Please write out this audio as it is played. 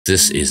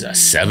This is a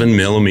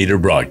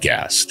 7mm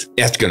broadcast.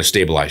 That's going to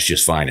stabilize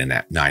just fine in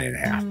that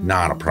 9.5.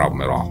 Not a problem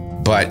at all.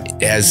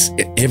 But as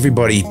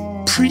everybody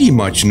pretty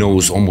much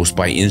knows almost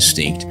by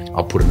instinct,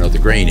 I'll put another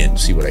grain in and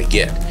see what I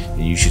get.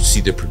 And you should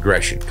see the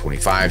progression,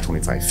 25,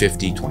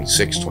 25.50,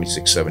 26,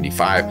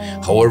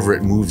 26.75, however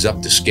it moves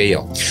up the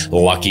scale.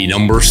 Lucky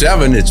number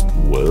 7, it's,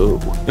 whoa.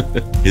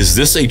 Is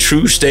this a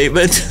true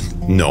statement?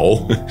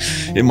 No,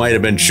 it might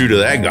have been true to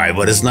that guy,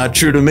 but it's not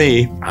true to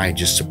me. I'm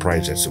just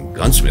surprised that some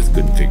gunsmith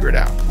couldn't figure it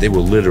out. They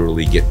will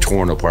literally get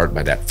torn apart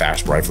by that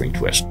fast rifling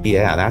twist.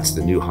 Yeah, that's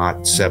the new hot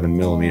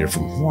 7mm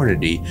from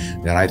Hornady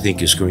that I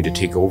think is going to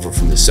take over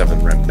from the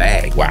 7mm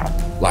Mag. Wow,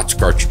 lots of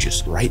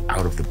cartridges right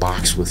out of the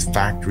box with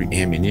factory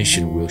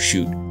ammunition. Will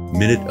shoot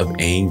minute of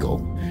angle,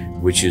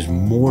 which is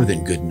more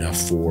than good enough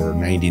for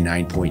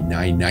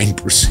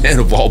 99.99%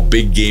 of all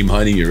big game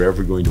hunting you're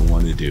ever going to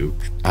want to do.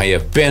 I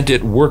have bent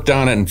it, worked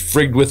on it, and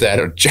frigged with that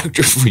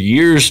ejector for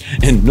years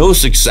and no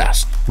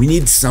success. We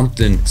need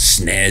something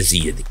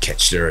snazzy to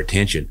catch their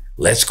attention.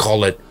 Let's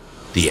call it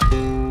the...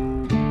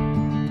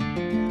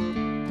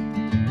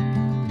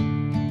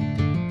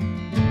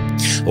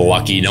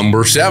 Lucky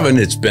number 7.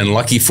 It's been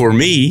lucky for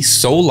me,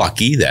 so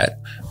lucky that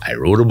I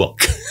wrote a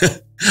book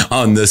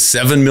on the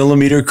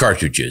 7mm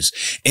cartridges.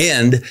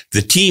 And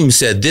the team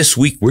said this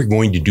week we're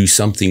going to do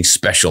something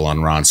special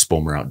on Ron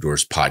Spomer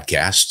Outdoors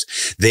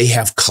Podcast. They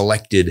have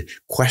collected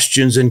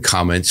questions and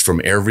comments from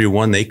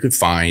everyone they could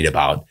find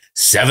about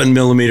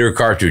 7mm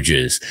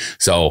cartridges.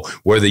 So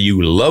whether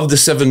you love the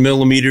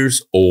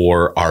 7mm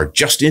or are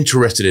just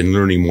interested in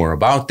learning more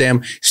about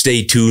them,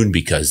 stay tuned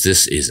because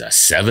this is a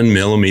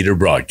 7mm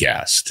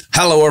broadcast.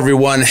 Hello,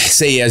 everyone.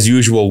 Say, as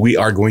usual, we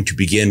are going to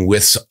begin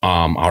with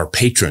our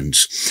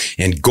patrons.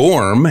 And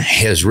Gorm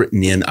has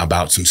written in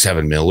about some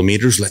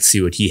 7mm. Let's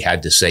see what he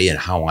had to say and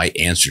how I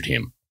answered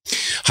him.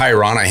 Hi,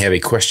 Ron. I have a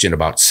question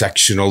about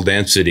sectional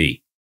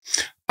density.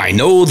 I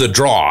know the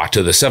draw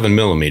to the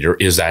 7mm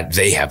is that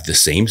they have the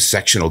same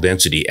sectional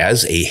density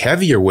as a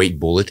heavier weight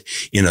bullet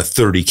in a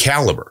 30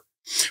 caliber.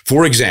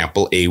 For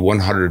example, a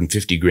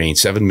 150 grain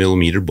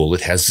 7mm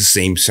bullet has the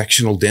same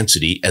sectional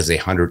density as a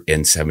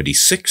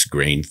 176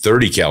 grain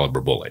 30 caliber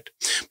bullet.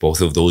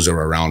 Both of those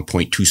are around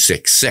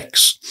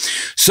 0.266.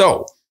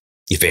 So,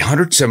 if a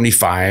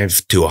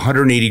 175 to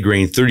 180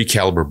 grain 30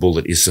 caliber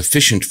bullet is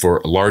sufficient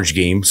for large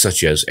game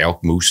such as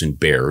elk, moose, and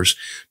bears,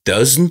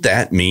 doesn't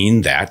that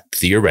mean that,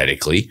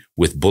 theoretically,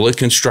 with bullet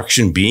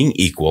construction being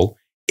equal,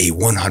 a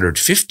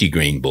 150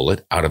 grain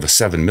bullet out of a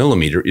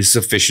 7mm is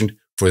sufficient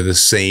for the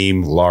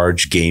same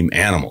large game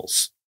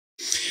animals?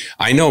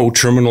 I know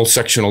terminal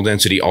sectional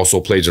density also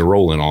plays a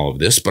role in all of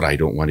this, but I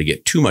don't want to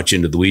get too much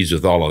into the weeds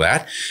with all of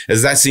that,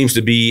 as that seems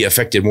to be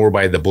affected more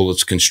by the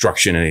bullet's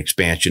construction and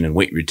expansion and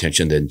weight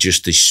retention than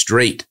just the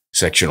straight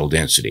sectional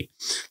density.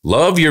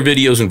 Love your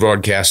videos and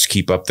broadcasts.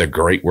 Keep up the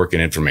great work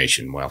and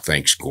information. Well,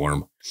 thanks,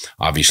 Gorm.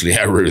 Obviously,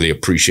 I really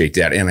appreciate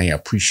that, and I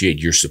appreciate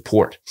your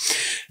support.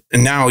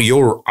 And now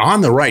you're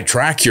on the right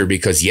track here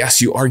because, yes,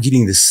 you are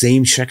getting the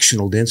same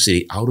sectional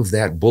density out of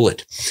that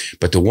bullet.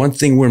 But the one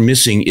thing we're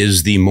missing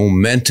is the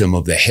momentum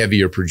of the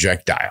heavier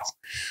projectile.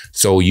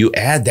 So you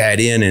add that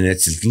in, and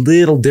it's a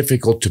little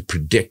difficult to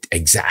predict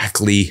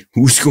exactly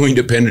who's going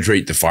to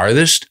penetrate the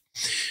farthest.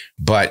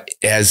 But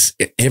as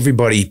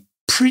everybody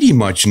pretty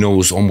much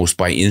knows almost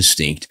by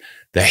instinct,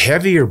 the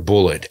heavier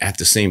bullet at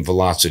the same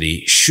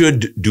velocity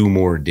should do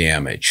more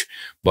damage.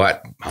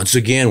 But once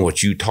again,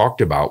 what you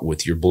talked about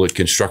with your bullet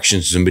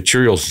constructions and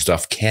materials and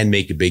stuff can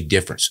make a big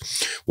difference.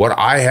 What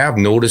I have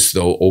noticed,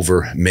 though,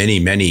 over many,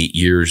 many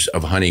years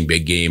of hunting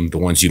big game, the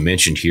ones you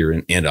mentioned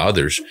here and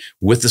others,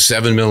 with the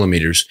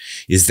 7mm,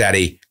 is that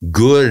a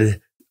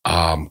good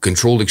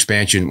controlled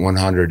expansion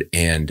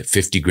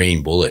 150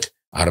 grain bullet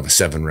out of a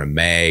 7mm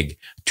Mag,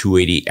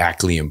 280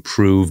 Ackley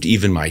improved,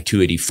 even my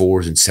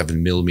 284s and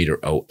 7mm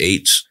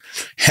 08s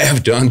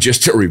have done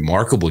just a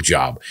remarkable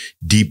job.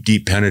 Deep,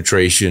 deep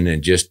penetration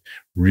and just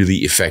really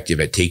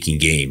effective at taking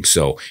game.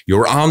 So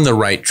you're on the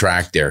right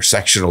track there.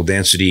 Sectional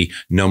density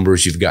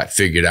numbers you've got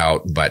figured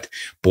out. But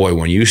boy,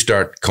 when you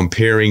start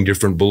comparing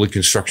different bullet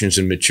constructions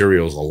and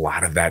materials, a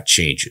lot of that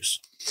changes.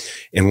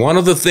 And one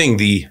other thing,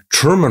 the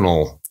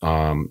terminal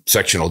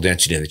sectional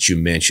density that you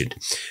mentioned,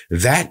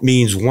 that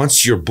means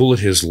once your bullet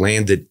has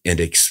landed and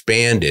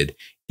expanded,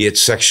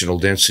 its sectional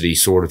density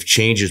sort of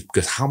changes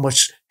because how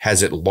much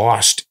has it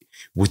lost?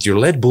 With your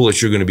lead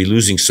bullets, you're going to be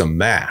losing some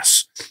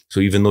mass. So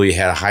even though you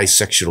had a high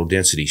sectional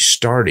density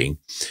starting,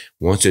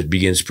 once it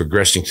begins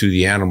progressing through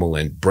the animal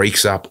and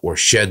breaks up or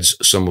sheds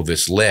some of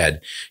its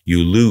lead, you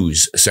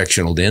lose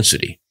sectional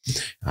density.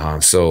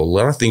 So a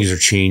lot of things are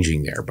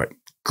changing there, but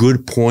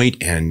good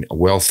point and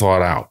well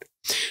thought out.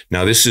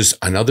 Now, this is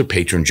another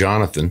patron,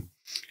 Jonathan.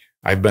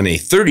 I've been a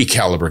 30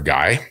 caliber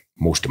guy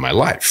most of my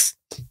life,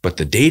 but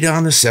the data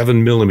on the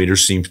 7mm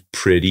seems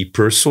pretty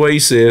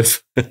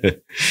persuasive.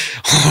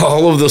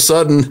 All of a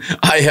sudden,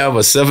 I have a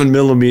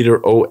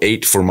 7mm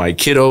 08 for my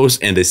kiddos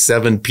and a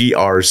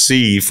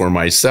 7PRC for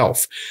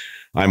myself.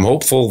 I'm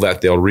hopeful that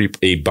they'll reap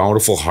a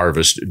bountiful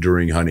harvest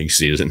during hunting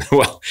season.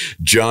 Well,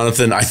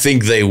 Jonathan, I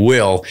think they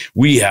will.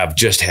 We have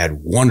just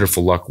had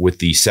wonderful luck with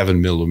the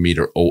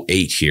 7mm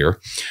 08 here.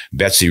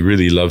 Betsy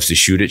really loves to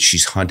shoot it.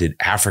 She's hunted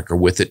Africa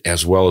with it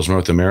as well as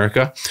North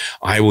America.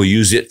 I will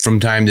use it from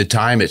time to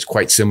time. It's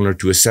quite similar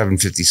to a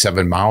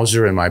 757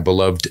 Mauser and my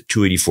beloved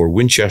 284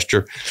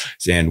 Winchester.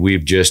 And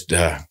we've just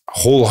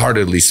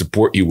wholeheartedly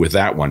support you with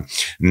that one.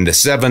 And the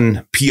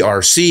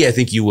 7PRC, I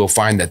think you will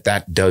find that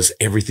that does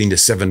everything the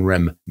 7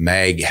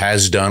 Mag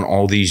has done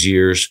all these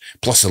years,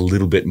 plus a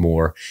little bit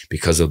more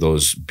because of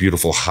those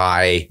beautiful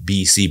high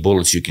BC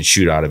bullets you can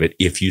shoot out of it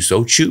if you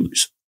so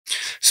choose.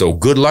 So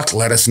good luck.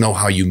 Let us know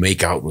how you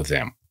make out with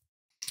them.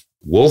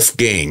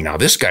 Wolfgang. Now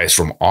this guy's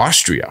from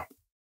Austria.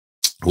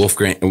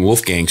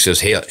 Wolfgang says,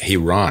 hey,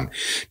 Ron,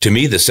 to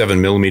me, the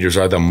 7mm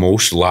are the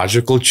most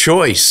logical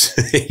choice.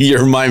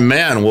 You're my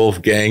man,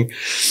 Wolfgang.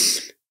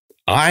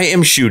 I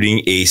am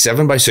shooting a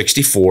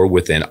 7x64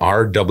 with an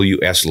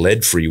RWS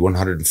lead-free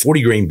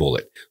 140 grain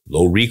bullet.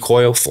 Low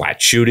recoil,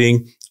 flat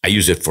shooting. I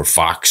use it for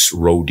fox,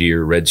 roe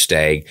deer, red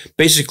stag,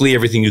 basically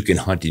everything you can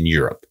hunt in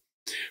Europe.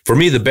 For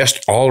me, the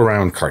best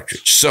all-around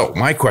cartridge. So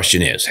my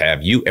question is,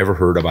 have you ever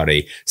heard about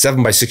a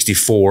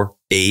 7x64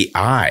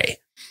 AI?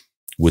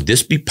 Would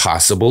this be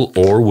possible,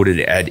 or would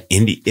it add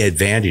any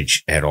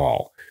advantage at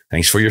all?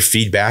 Thanks for your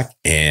feedback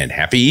and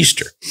happy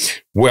Easter.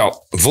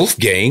 Well,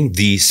 Wolfgang,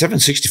 the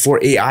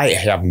 764 AI I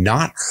have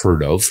not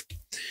heard of,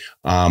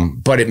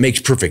 but it makes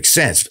perfect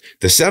sense.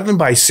 The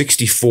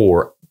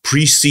 7x64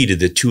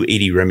 preceded the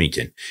 280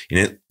 Remington,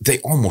 and they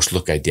almost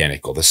look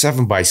identical. The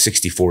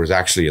 7x64 is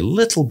actually a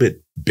little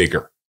bit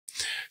bigger.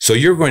 So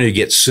you're going to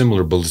get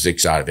similar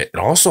ballistics out of it. It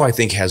also, I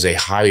think, has a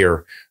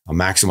higher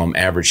maximum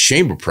average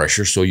chamber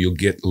pressure, so you'll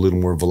get a little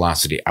more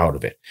velocity out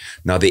of it.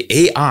 Now, the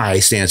AI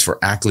stands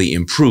for Ackley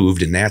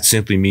Improved, and that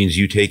simply means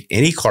you take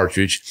any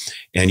cartridge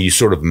and you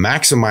sort of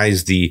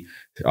maximize the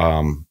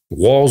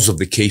walls of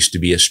the case to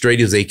be as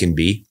straight as they can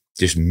be,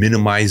 just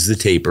minimize the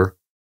taper,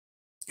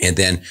 and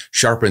then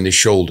sharpen the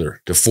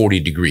shoulder to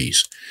 40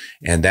 degrees.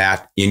 And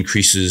that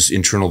increases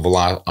internal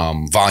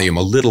volume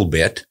a little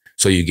bit,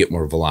 so you get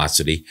more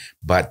velocity.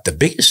 But the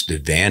biggest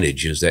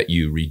advantage is that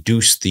you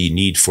reduce the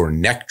need for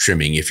neck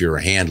trimming if you're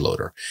a hand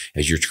loader.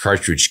 As your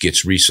cartridge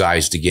gets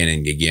resized again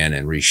and again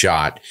and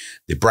reshot,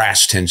 the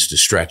brass tends to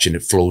stretch and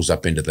it flows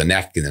up into the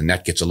neck, and the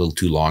neck gets a little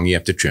too long. You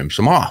have to trim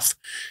some off.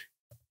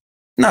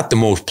 Not the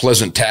most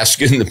pleasant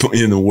task in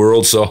the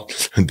world. So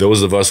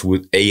those of us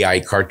with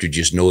AI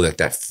cartridges know that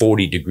that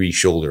 40-degree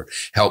shoulder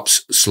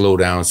helps slow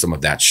down some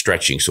of that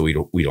stretching, so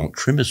we don't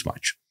trim as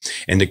much.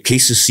 And the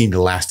cases seem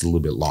to last a little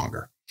bit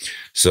longer.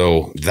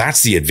 So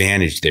that's the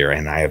advantage there.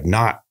 And I have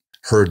not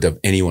heard of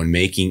anyone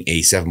making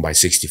a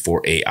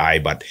 7x64 AI,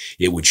 but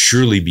it would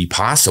surely be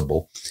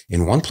possible.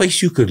 And one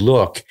place you could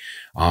look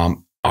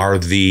are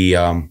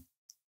the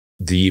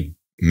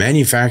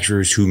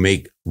manufacturers who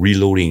make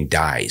reloading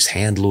dies,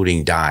 hand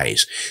loading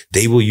dies.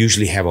 They will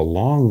usually have a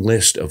long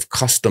list of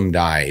custom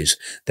dies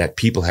that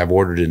people have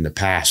ordered in the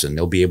past, and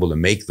they'll be able to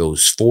make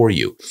those for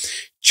you.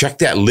 Check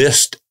that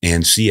list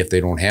and see if they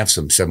don't have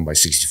some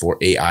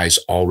 7x64 AIs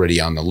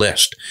already on the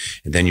list.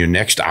 And then your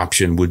next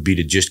option would be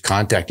to just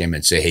contact them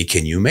and say, hey,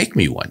 can you make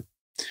me one?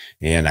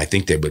 And I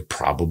think they would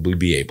probably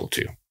be able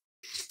to.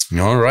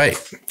 All right.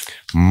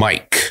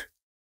 Mike.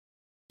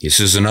 This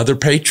is another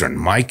patron.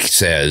 Mike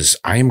says,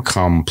 I am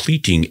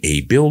completing a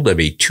build of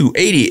a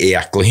 280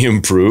 Ackley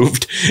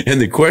Improved,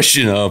 and the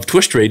question of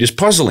twist rate is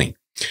puzzling.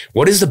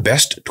 What is the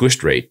best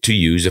twist rate to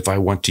use if I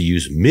want to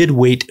use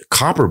mid-weight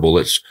copper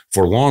bullets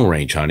for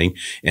long-range hunting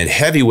and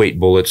heavyweight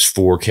bullets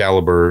for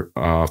caliber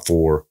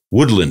for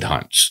woodland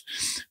hunts?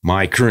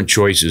 My current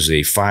choice is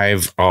a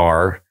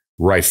 5R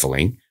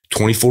rifling,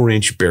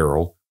 24-inch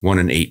barrel,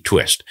 1-in-8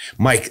 twist.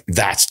 Mike,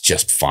 that's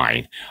just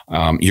fine.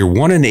 Your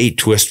 1-in-8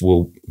 twist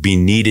will be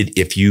needed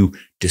if you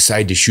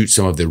decide to shoot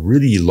some of the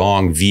really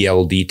long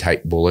VLD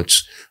type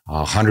bullets,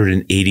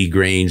 180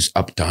 grains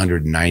up to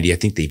 190. I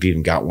think they've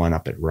even got one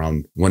up at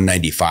around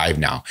 195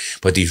 now.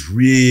 But these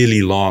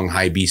really long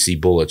high BC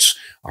bullets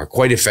are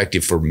quite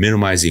effective for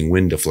minimizing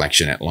wind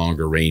deflection at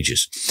longer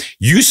ranges.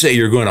 You say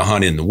you're going to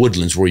hunt in the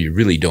woodlands where you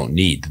really don't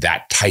need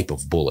that type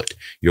of bullet.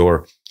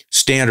 Your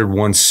standard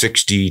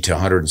 160 to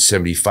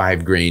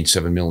 175 grain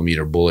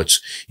 7mm bullets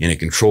in a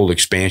controlled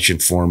expansion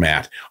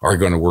format are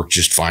going to work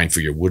just fine for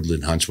your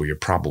woodland hunts where you're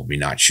probably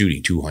not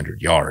shooting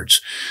 200 yards.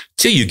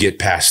 Till you get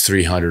past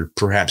 300,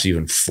 perhaps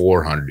even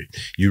 400,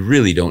 you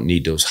really don't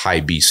need those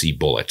high BC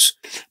bullets.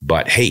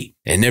 But hey,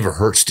 it never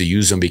hurts to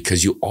use them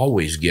because you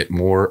always get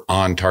more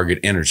on-target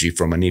energy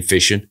from an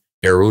efficient,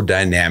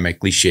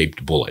 aerodynamically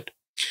shaped bullet.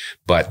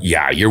 But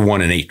yeah, your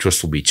 1-in-8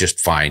 twist will be just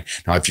fine.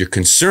 Now, if you're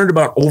concerned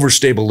about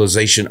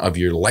overstabilization of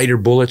your lighter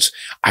bullets,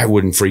 I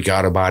wouldn't freak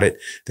out about it.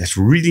 That's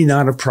really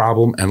not a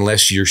problem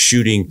unless you're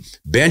shooting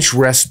bench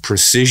rest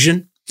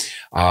precision.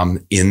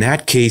 In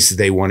that case,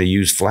 they want to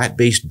use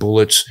flat-based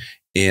bullets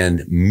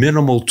and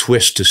minimal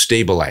twist to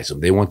stabilize them.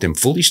 They want them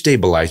fully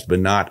stabilized, but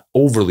not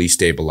overly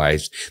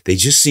stabilized. They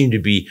just seem to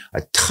be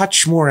a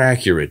touch more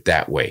accurate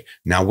that way.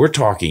 Now, we're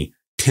talking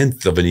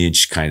tenth of an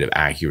inch kind of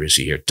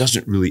accuracy here. It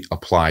doesn't really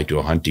apply to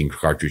a hunting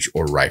cartridge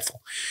or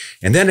rifle.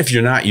 And then if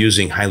you're not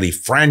using highly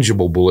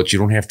frangible bullets, you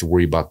don't have to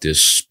worry about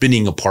this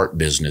spinning apart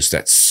business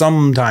that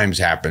sometimes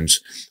happens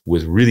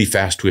with really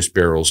fast twist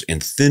barrels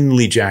and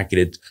thinly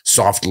jacketed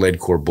soft lead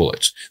core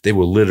bullets. They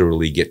will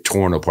literally get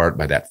torn apart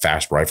by that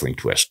fast rifling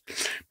twist.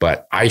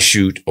 But I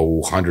shoot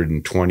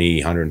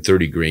 120,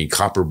 130 grain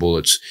copper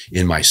bullets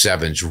in my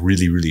 7s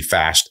really, really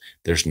fast.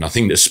 There's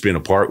nothing to spin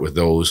apart with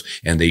those,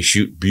 and they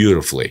shoot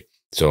beautifully.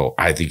 So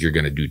I think you're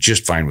going to do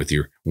just fine with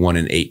your 1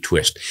 1/8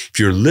 twist. If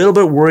you're a little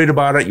bit worried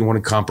about it, you want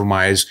to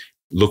compromise,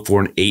 look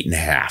for an 8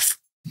 1/2.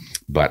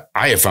 But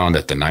I have found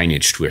that the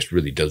 9-inch twist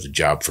really does the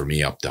job for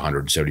me up to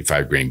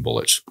 175 grain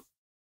bullets.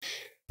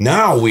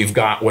 Now we've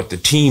got what the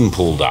team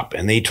pulled up,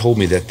 and they told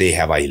me that they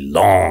have a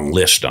long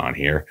list on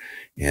here,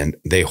 and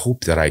they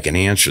hope that I can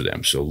answer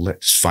them. So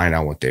let's find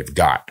out what they've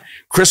got.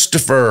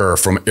 Christopher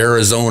from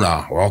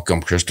Arizona.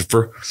 Welcome,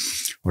 Christopher.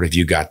 What have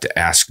you got to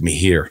ask me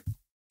here?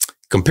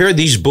 Compare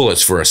these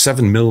bullets for a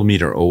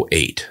 7mm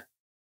 08.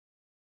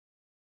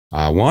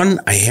 One,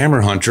 a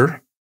Hammer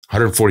Hunter,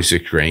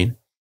 146 grain.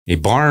 A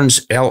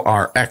Barnes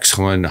LRX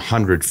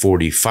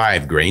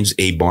 145 grains,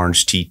 a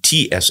Barnes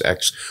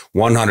TTSX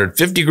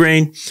 150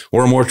 grain,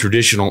 or a more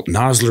traditional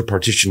Nosler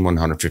Partition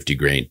 150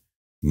 grain.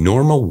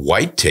 Normal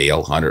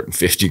Whitetail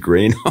 150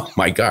 grain. Oh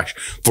my gosh.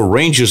 For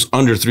ranges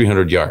under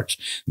 300 yards.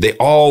 They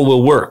all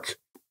will work.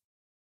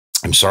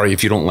 I'm sorry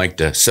if you don't like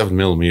the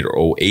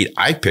 7mm 08.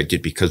 I picked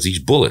it because these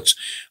bullets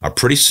are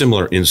pretty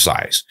similar in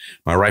size.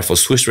 My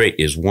rifle's twist rate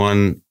is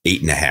 1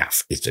 8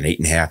 1/2. It's an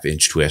 8 1/2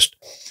 inch twist.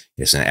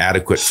 It's an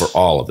adequate for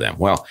all of them.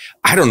 Well,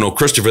 I don't know,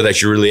 Christopher,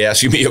 that you're really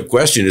asking me a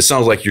question. It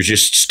sounds like you're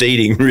just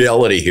stating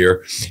reality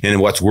here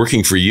and what's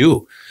working for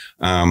you.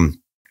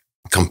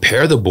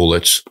 Compare the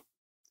bullets.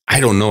 I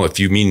don't know if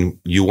you mean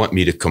you want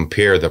me to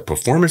compare the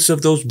performance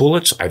of those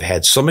bullets. I've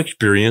had some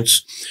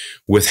experience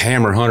with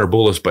Hammer Hunter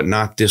bullets, but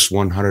not this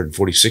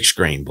 146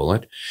 grain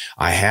bullet.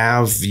 I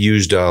have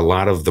used a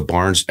lot of the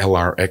Barnes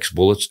LRX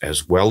bullets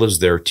as well as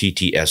their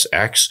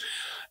TTSX.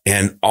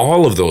 And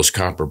all of those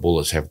copper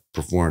bullets have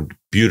performed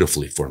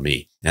beautifully for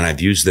me. And I've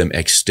used them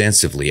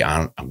extensively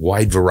on a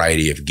wide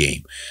variety of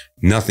game.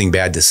 Nothing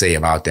bad to say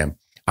about them.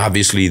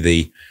 Obviously,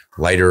 the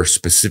lighter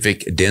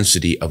specific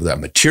density of the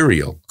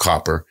material,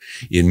 copper,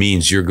 it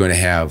means you're going to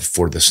have,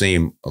 for the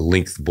same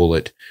length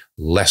bullet,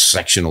 less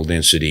sectional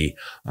density.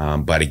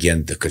 But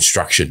again, the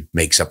construction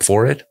makes up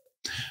for it.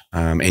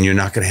 And you're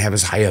not going to have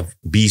as high a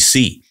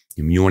BC.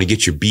 You want to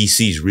get your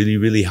BCs really,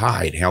 really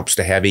high. It helps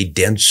to have a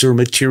denser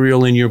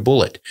material in your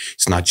bullet.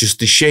 It's not just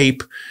the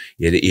shape.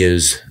 It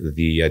is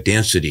the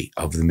density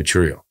of the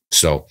material.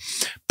 So,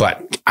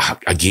 but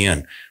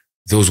again,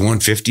 those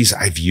 150s,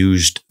 I've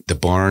used the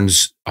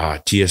Barnes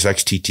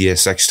TSX,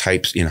 TTSX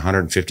types in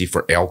 150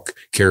 for elk,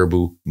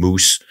 caribou,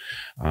 moose.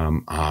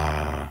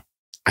 I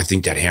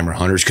think that Hammer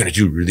Hunter is going to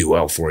do really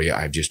well for you.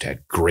 I've just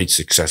had great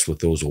success with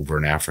those over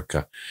in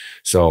Africa.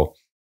 So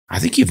I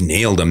think you've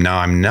nailed them. Now,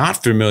 I'm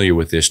not familiar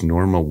with this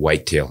normal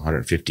Whitetail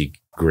 150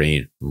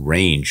 grain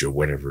range or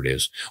whatever it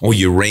is. Oh,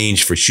 your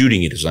range for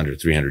shooting it is under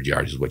 300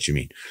 yards is what you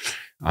mean.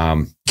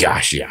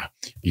 Gosh, yeah,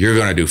 you're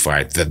going to do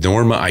fine. The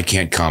Norma, I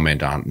can't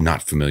comment on.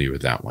 Not familiar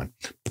with that one.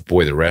 But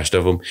boy, the rest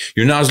of them,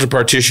 your Nosler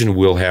Partition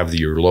will have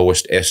your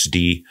lowest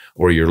SD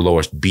or your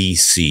lowest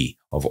BC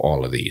of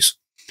all of these.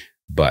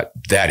 But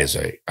that is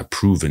a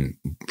proven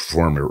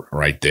performer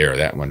right there.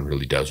 That one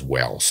really does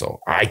well. So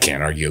I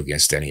can't argue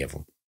against any of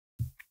them.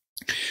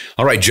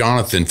 All right,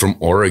 Jonathan from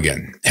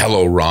Oregon.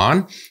 Hello,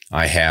 Ron.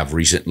 I have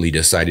recently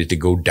decided to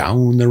go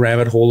down the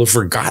rabbit hole of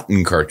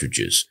forgotten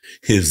cartridges.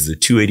 Is the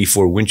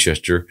 284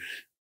 Winchester,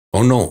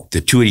 oh no,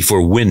 the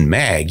 284 Win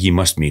Mag, you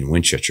must mean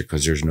Winchester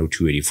because there's no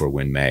 284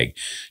 Win Mag,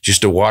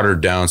 just a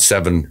watered down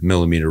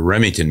 7mm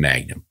Remington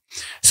Magnum.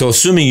 So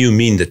assuming you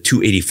mean the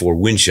 284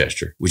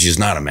 Winchester, which is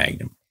not a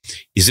Magnum,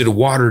 is it a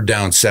watered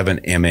down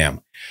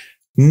 7mm?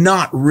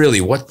 Not really.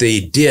 What they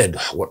did,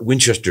 what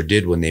Winchester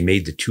did when they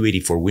made the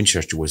 284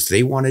 Winchester was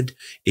they wanted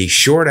a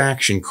short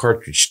action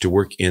cartridge to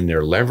work in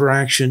their lever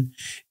action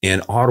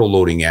and auto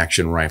loading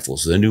action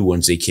rifles. The new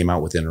ones they came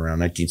out with in around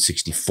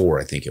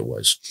 1964, I think it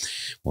was.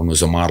 One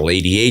was a Model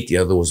 88. The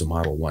other was a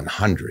Model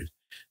 100.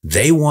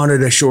 They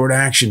wanted a short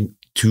action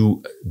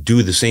to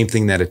do the same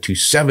thing that a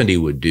 270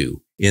 would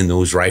do in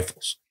those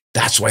rifles.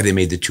 That's why they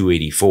made the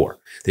 284.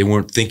 They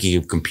weren't thinking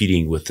of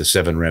competing with the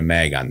 7mm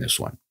Mag on this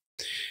one.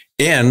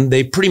 And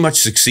they pretty much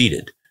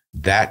succeeded.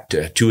 That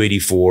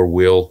 284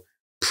 will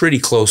pretty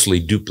closely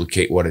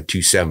duplicate what a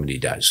 270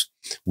 does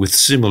with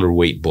similar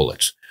weight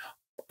bullets.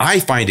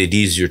 I find it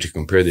easier to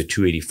compare the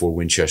 284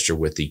 Winchester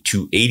with the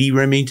 280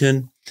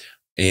 Remington,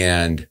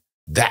 and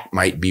that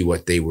might be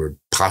what they were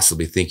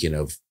possibly thinking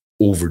of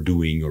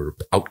overdoing or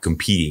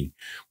outcompeting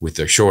with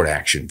their short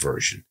action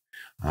version.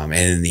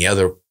 And the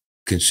other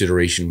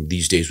consideration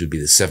these days would be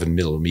the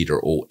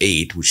 7mm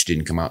 08, which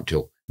didn't come out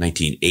until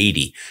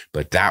 1980,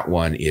 but that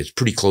one is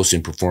pretty close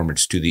in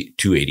performance to the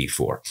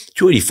 284.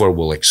 284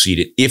 will exceed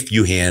it if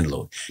you hand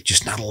load.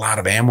 Just not a lot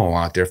of ammo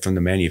out there from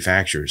the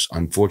manufacturers,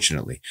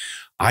 unfortunately.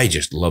 I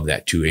just love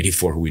that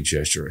 284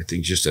 Winchester. I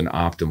think just an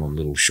optimum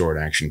little short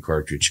action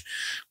cartridge.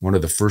 One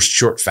of the first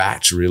short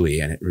fats, really,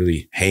 and it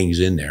really hangs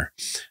in there.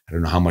 I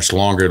don't know how much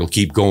longer it'll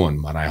keep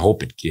going, but I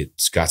hope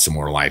it's got some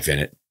more life in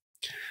it.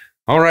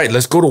 All right,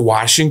 let's go to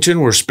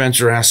Washington, where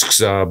Spencer asks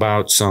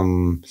about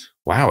some,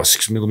 wow, a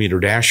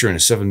 6mm Dasher and a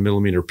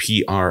 7mm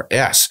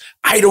PRS.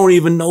 I don't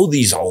even know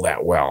these all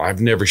that well.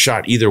 I've never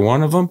shot either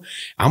one of them.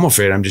 I'm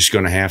afraid I'm just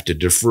going to have to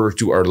defer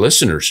to our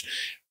listeners.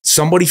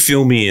 Somebody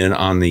fill me in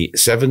on the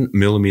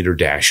 7mm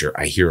Dasher.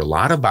 I hear a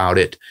lot about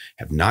it,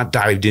 have not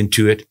dived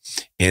into it.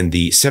 And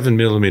the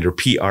 7mm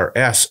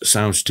PRS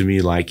sounds to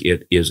me like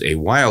it is a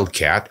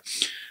Wildcat,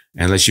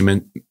 unless you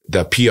meant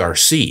the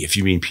PRC. If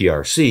you mean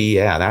PRC,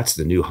 yeah, that's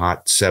the new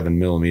hot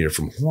 7mm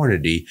from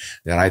Hornady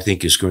that I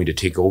think is going to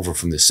take over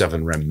from the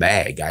 7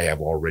 Mag. I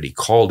have already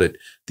called it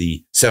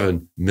the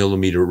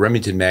 7mm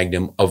Remington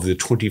Magnum of the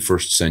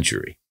 21st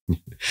century.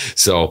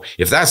 So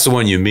if that's the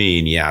one you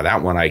mean, yeah,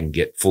 that one I can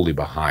get fully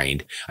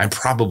behind. I'm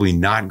probably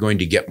not going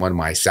to get one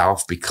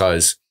myself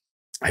because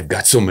I've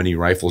got so many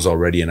rifles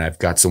already, and I've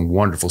got some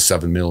wonderful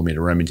 7mm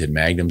Remington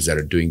Magnums that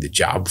are doing the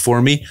job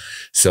for me.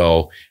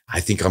 So I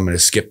think I'm going to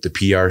skip the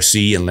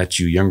PRC and let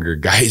you younger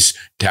guys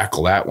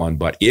tackle that one.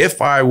 But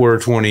if I were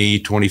 20,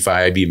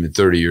 25, even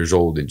 30 years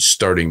old and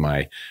starting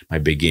my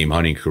big game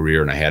hunting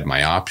career and I had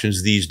my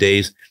options these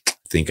days, I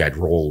think I'd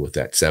roll with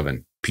that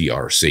 7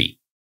 PRC.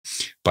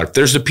 But if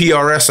there's a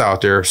PRS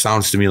out there,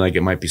 sounds to me like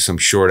it might be some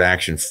short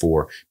action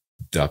for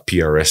the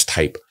PRS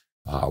type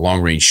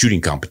long range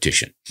shooting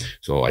competition.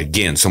 So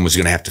again, someone's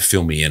going to have to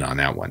fill me in on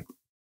that one.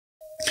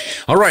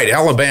 All right,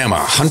 Alabama,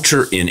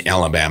 Hunter in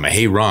Alabama.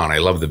 Hey, Ron, I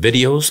love the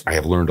videos. I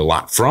have learned a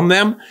lot from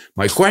them.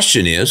 My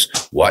question is,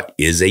 what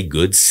is a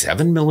good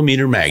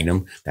 7mm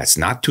Magnum that's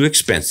not too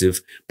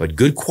expensive, but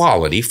good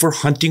quality for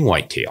hunting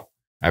whitetail?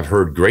 I've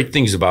heard great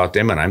things about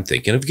them, and I'm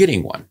thinking of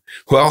getting one.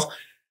 Well,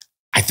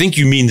 I think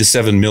you mean the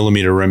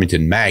 7mm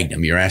Remington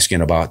Magnum. You're asking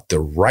about the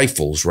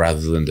rifles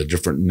rather than the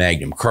different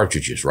Magnum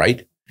cartridges,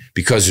 right?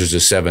 Because there's a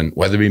 7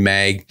 Weatherby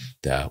Mag,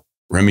 the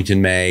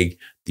Remington Mag,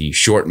 the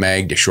short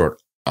Mag, the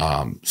short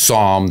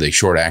SAUM, the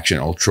short action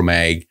Ultra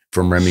Mag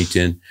from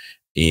Remington.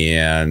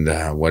 And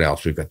what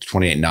else? We've got the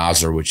 28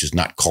 Nosler, which is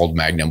not called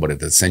Magnum, but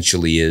it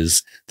essentially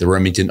is the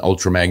Remington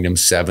Ultra Magnum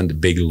 7, the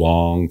big,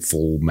 long,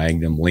 full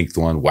Magnum length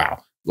one.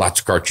 Wow.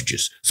 Lots of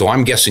cartridges. So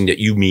I'm guessing that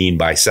you mean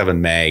by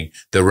 7 Mag,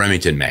 the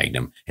Remington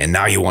Magnum. And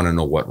now you want to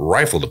know what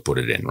rifle to put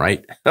it in,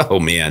 right? Oh,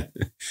 man.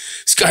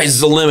 Sky's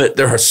the limit.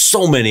 There are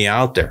so many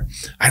out there.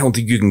 I don't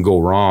think you can go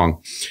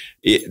wrong.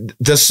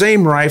 The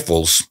same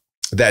rifles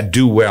that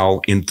do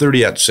well in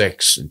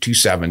 30-06 and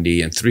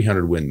 270 and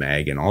 300 Win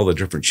Mag and all the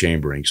different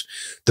chamberings,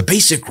 the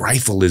basic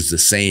rifle is the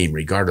same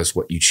regardless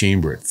what you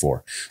chamber it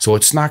for. So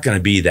it's not going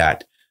to be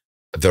that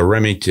the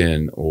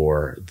Remington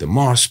or the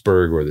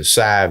Mossberg or the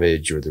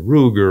Savage or the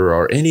Ruger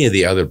or any of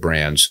the other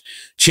brands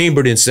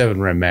chambered in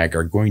 7 Mag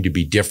are going to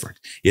be different.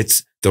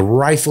 It's the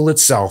rifle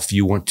itself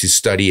you want to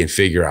study and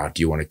figure out.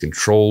 Do you want a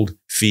controlled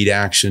feed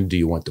action? Do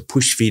you want the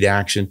push feed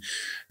action?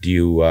 Do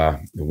you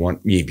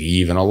want maybe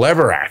even a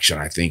lever action?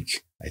 I think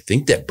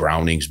that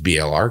Browning's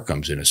BLR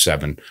comes in a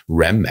 7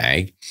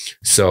 Mag.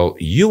 So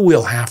you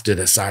will have to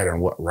decide on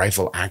what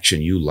rifle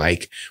action you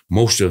like.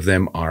 Most of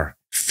them are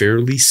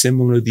fairly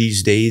similar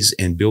these days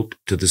and built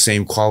to the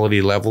same quality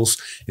levels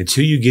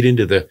until you get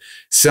into the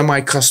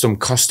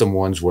custom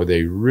ones where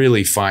they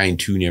really fine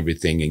tune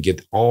everything and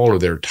get all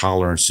of their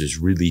tolerances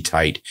really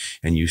tight.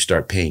 And you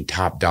start paying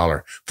top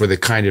dollar for the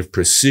kind of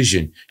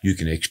precision you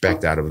can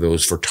expect out of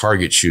those for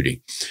target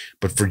shooting.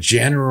 But for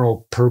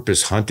general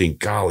purpose hunting,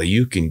 golly,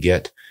 you can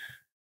get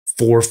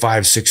 $400,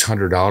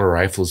 $500, $600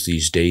 rifles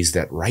these days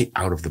that right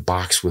out of the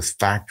box with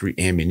factory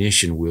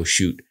ammunition will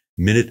shoot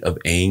minute of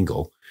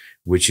angle,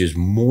 which is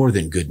more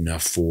than good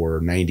enough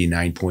for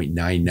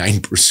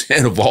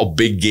 99.99% of all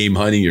big game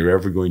hunting you're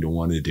ever going to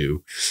want to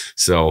do.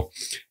 So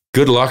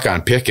good luck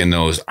on picking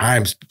those.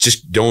 I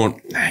just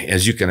don't,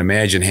 as you can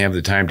imagine, have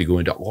the time to go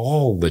into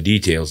all the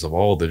details of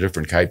all the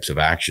different types of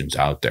actions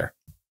out there.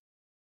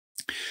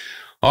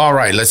 All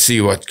right, let's see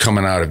what's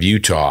coming out of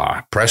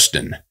Utah.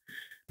 Preston.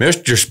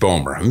 Mr.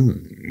 Spomer.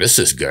 This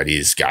is good.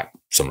 He's got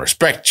some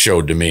respect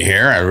showed to me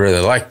here. I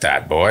really like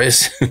that,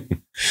 boys.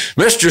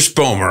 Mr.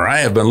 Spomer, I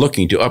have been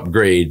looking to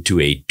upgrade to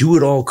a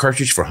do-it-all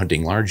cartridge for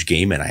hunting large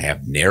game, and I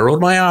have narrowed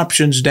my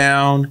options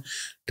down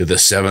to the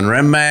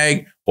 7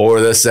 Mag or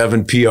the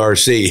 7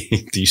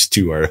 PRC. These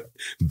two are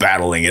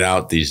battling it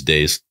out these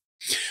days.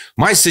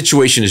 My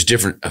situation is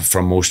different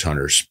from most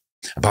hunters.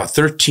 About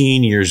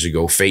 13 years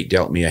ago, fate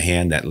dealt me a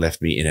hand that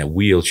left me in a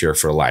wheelchair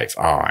for life.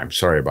 Oh, I'm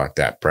sorry about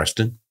that,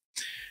 Preston.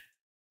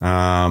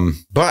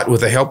 But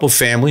with the help of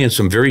family and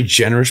some very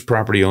generous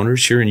property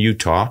owners here in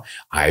Utah,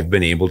 I've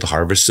been able to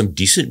harvest some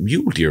decent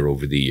mule deer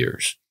over the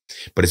years.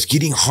 but it's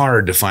getting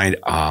hard to find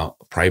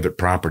private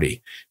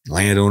property.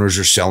 Landowners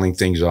are selling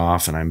things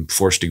off, and I'm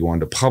forced to go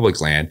onto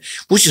public land,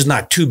 which is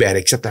not too bad,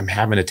 except I'm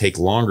having to take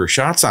longer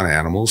shots on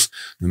animals.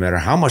 No matter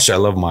how much I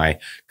love my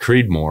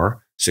Creedmoor,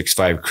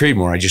 6.5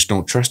 Creedmoor, I just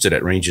don't trust it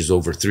at ranges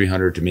over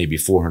 300 to maybe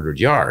 400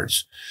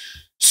 yards.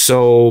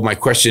 So my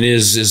question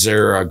is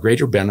there a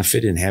greater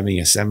benefit in having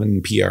a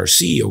 7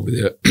 PRC over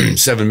the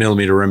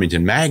 7mm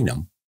Remington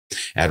Magnum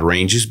at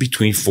ranges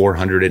between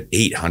 400 and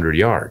 800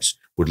 yards?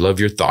 Would love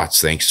your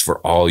thoughts. Thanks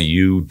for all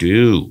you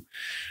do.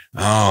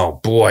 Oh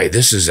boy,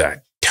 this is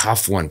a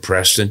tough one,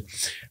 Preston.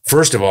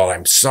 First of all,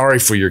 I'm sorry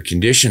for your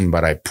condition,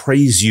 but I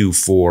praise you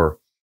for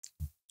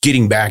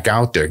getting back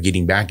out there,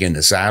 getting back in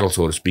the saddle,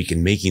 so to speak,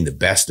 and making the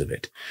best of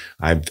it.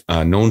 I've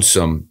known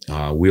some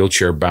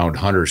wheelchair-bound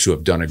hunters who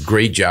have done a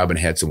great job and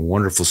had some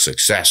wonderful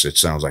success. It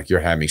sounds like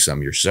you're having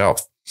some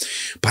yourself.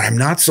 But I'm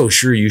not so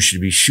sure you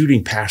should be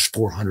shooting past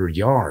 400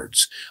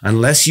 yards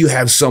unless you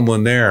have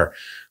someone there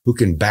who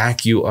can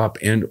back you up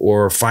and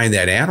or find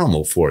that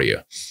animal for you.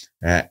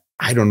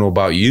 I don't know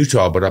about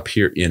Utah, but up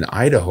here in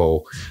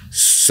Idaho,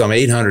 some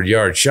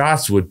 800-yard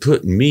shots would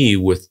put me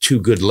with two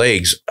good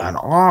legs an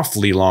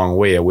awfully long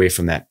way away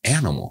from that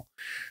animal.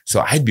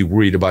 So I'd be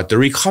worried about the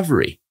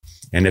recovery.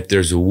 And if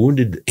there's a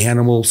wounded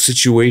animal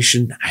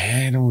situation,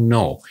 I don't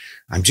know.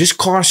 I'm just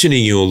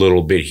cautioning you a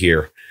little bit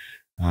here.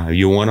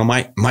 You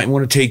might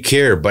want to take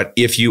care. But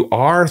if you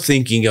are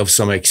thinking of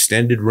some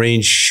extended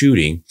range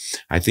shooting,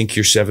 I think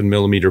your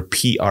 7mm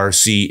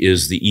PRC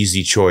is the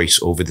easy choice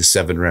over the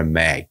 7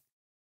 Mag.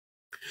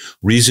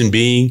 Reason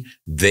being,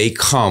 they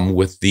come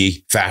with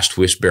the fast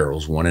twist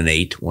barrels, 1 and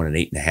 8, 1 and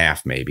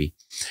 8.5 maybe.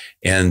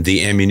 And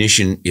the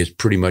ammunition is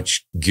pretty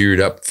much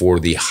geared up for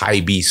the high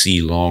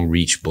BC long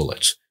reach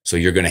bullets. So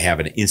you're going to have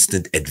an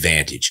instant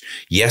advantage.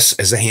 Yes,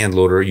 as a hand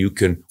loader, you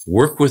can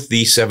work with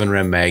the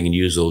 7 Mag and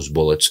use those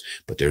bullets,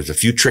 but there's a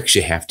few tricks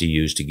you have to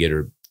use to get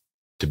her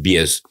to be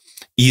as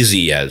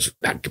easy as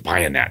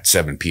buying that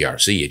 7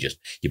 PRC.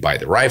 You buy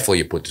the rifle,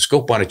 you put the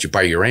scope on it, you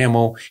buy your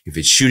ammo. If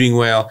it's shooting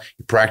well,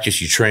 you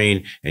practice, you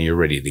train, and you're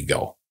ready to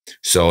go.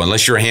 So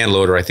unless you're a hand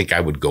loader, I think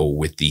I would go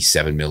with the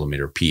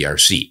 7mm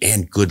PRC,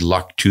 and good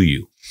luck to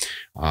you.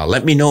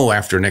 Let me know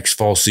after next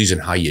fall season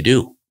how you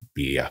do.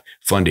 Be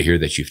fun to hear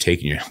that you've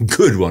taken your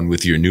good one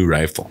with your new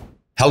rifle.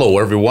 Hello,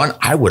 everyone.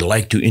 I would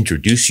like to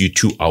introduce you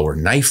to our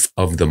knife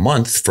of the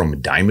month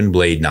from Diamond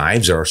Blade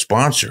Knives, our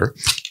sponsor.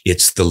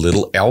 It's the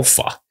Little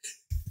Alpha.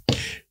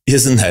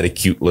 Isn't that a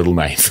cute little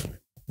knife?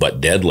 But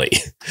deadly.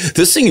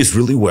 This thing is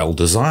really well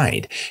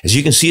designed. As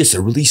you can see, it's a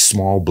really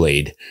small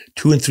blade,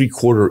 2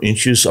 3/4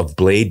 inches of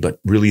blade, but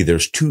really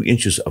there's 2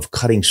 inches of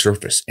cutting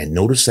surface. And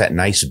notice that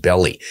nice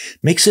belly.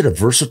 Makes it a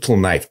versatile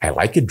knife. I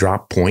like a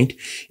drop point,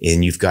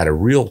 and you've got a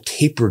real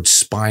tapered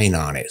spine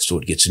on it, so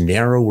it gets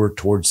narrower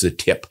towards the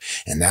tip.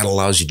 And that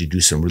allows you to do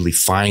some really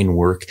fine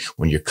work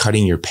when you're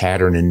cutting your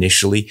pattern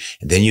initially,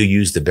 and then you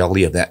use the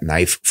belly of that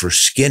knife for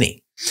skinning.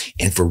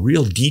 And for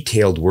real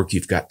detailed work,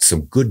 you've got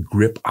some good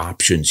grip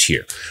options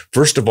here.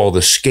 First of all,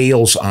 the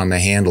scales on the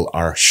handle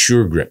are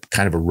sure grip,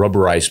 kind of a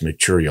rubberized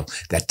material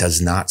that does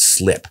not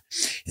slip.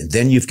 And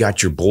then you've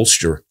got your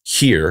bolster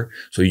here,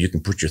 so you can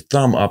put your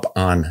thumb up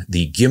on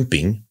the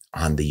gimping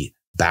on the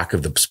back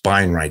of the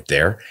spine right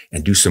there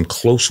and do some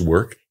close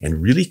work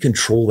and really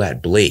control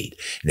that blade.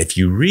 And if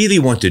you really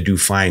want to do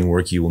fine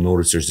work, you will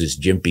notice there's this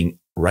gimping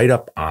right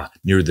up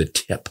near the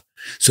tip.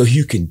 So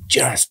you can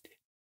just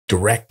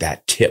direct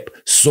that tip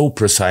so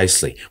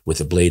precisely with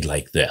a blade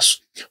like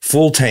this.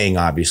 Full tang,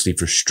 obviously,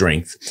 for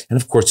strength.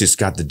 And of course, it's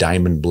got the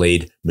diamond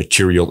blade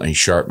material and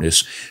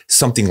sharpness,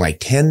 something like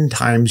 10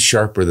 times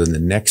sharper than the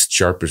next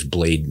sharpest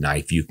blade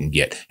knife you can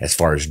get as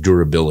far as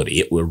durability.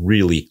 It will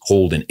really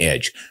hold an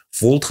edge.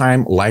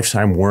 Full-time,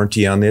 lifetime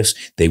warranty on this.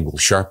 They will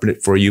sharpen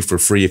it for you for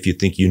free if you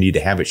think you need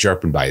to have it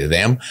sharpened by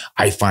them.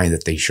 I find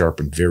that they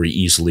sharpen very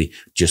easily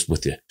just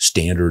with the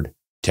standard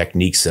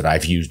techniques that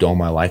I've used all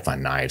my life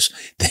on knives.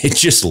 They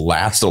just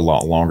last a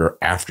lot longer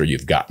after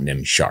you've gotten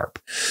them sharp.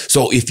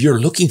 So if you're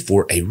looking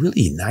for a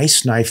really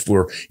nice knife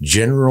for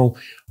general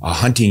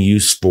hunting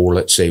use for,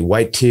 let's say,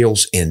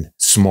 whitetails and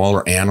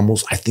smaller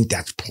animals, I think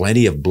that's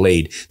plenty of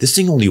blade. This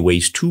thing only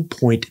weighs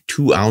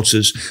 2.2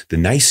 ounces. The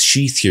nice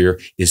sheath here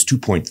is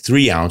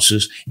 2.3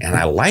 ounces. And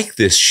I like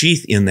this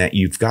sheath in that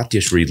you've got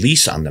this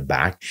release on the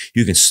back.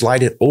 You can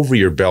slide it over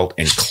your belt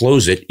and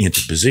close it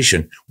into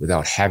position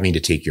without having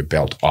to take your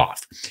belt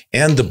off.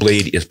 And the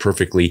blade is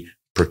perfectly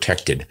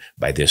protected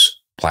by this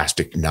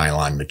plastic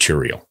nylon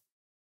material.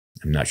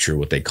 I'm not sure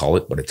what they call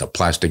it, but it's a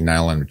plastic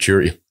nylon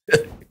material.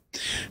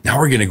 Now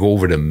we're going to go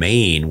over to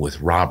Maine with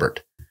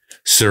Robert.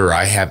 Sir,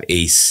 I have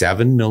a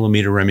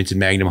 7mm Remington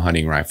Magnum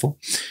hunting rifle.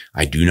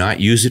 I do not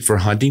use it for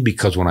hunting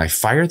because when I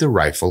fire the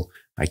rifle,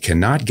 I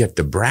cannot get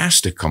the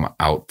brass to come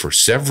out for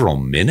several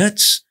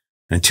minutes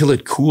until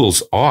it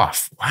cools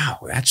off. Wow,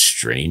 that's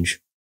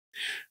strange.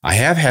 I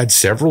have had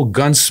several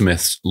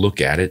gunsmiths look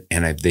at it,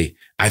 and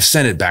I've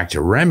sent it back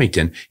to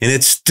Remington, and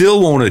it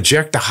still won't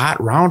eject a hot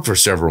round for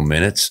several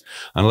minutes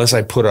unless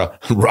I put a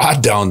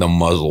rod down the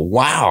muzzle.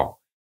 Wow.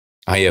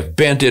 I have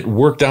bent it,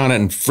 worked on it,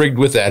 and frigged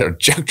with that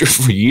ejector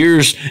for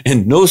years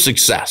and no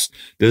success.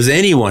 Does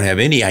anyone have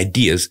any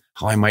ideas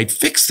how I might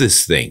fix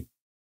this thing?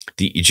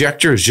 The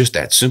ejector is just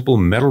that simple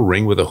metal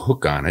ring with a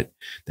hook on it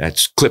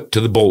that's clipped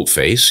to the bolt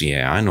face.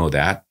 Yeah, I know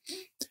that.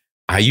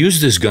 I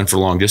use this gun for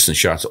long distance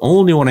shots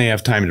only when I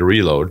have time to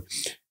reload.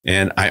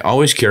 And I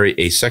always carry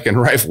a second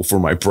rifle for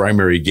my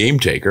primary game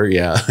taker.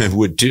 Yeah, I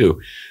would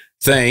too.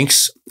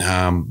 Thanks,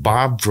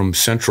 Bob from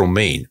Central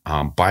Maine.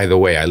 By the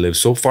way, I live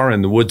so far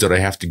in the woods that I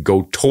have to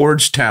go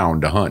towards town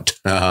to hunt.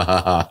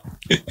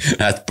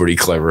 That's pretty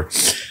clever.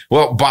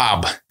 Well,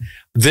 Bob,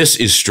 this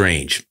is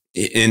strange.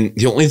 And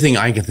the only thing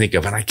I can think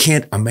of, and I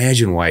can't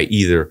imagine why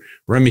either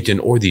Remington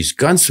or these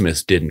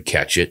gunsmiths didn't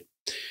catch it,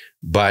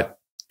 but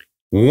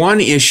one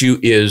issue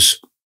is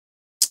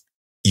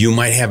you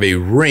might have a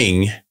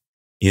ring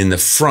in the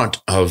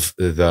front of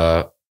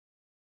the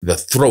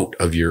throat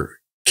of your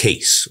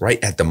case,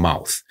 right at the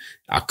mouth.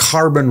 A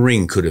carbon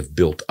ring could have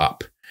built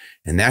up,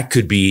 and that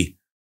could be,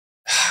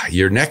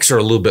 your necks are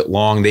a little bit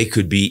long. They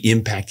could be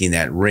impacting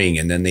that ring,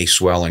 and then they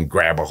swell and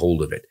grab a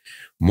hold of it.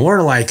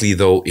 More likely,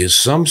 though, is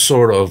some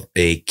sort of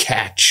a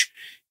catch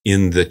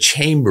in the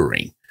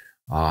chambering.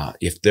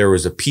 If there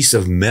was a piece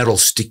of metal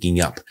sticking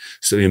up.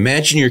 So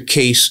imagine your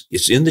case,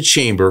 it's in the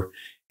chamber,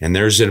 and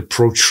there's a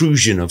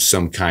protrusion of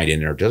some kind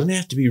in there. It doesn't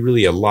have to be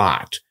really a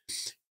lot.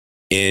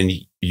 And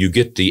you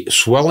get the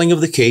swelling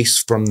of the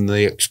case from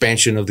the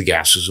expansion of the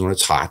gases when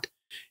it's hot,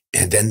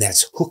 and then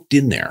that's hooked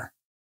in there.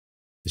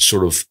 It's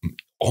sort of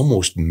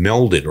almost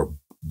melded or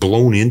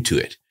blown into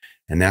it.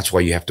 And that's why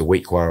you have to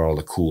wait quite a while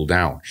to cool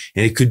down.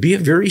 And it could be a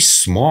very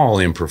small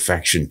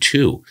imperfection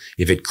too.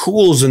 If it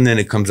cools and then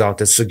it comes out,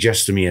 that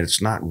suggests to me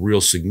it's not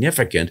real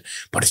significant,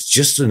 but it's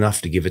just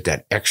enough to give it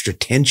that extra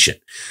tension.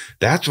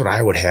 That's what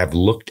I would have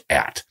looked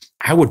at.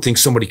 I would think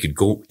somebody could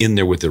go in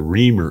there with a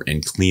reamer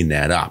and clean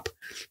that up.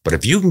 But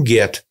if you can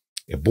get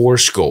a bore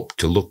scope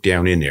to look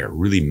down in there,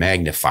 really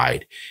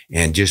magnified,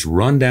 and just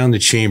run down the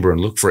chamber and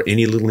look for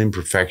any little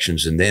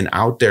imperfections. And then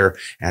out there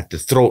at the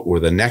throat where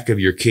the neck of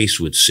your case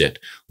would sit,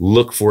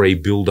 look for a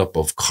buildup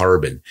of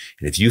carbon.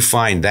 And if you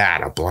find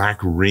that, a black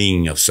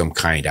ring of some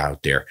kind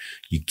out there,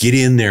 you get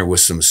in there with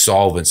some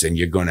solvents and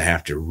you're going to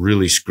have to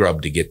really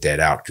scrub to get that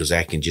out, because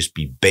that can just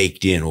be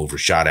baked in over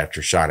shot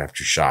after shot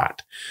after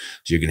shot.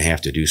 So you're going to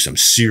have to do some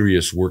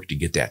serious work to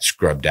get that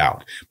scrubbed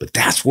out. But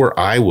that's where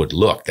I would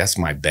look. That's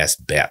my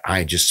best bet.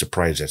 I'm just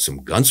surprised that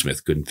some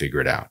gunsmith couldn't figure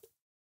it out.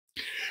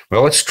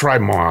 Well, let's try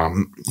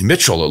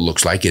Mitchell, it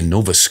looks like, in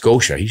Nova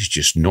Scotia. He's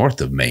just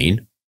north of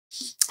Maine.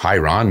 Hi,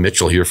 Ron.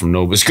 Mitchell here from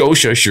Nova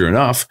Scotia, sure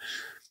enough.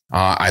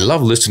 I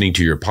love listening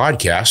to your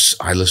podcasts.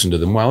 I listen to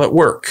them while at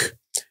work.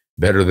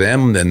 Better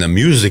them than the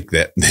music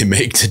that they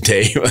make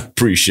today. I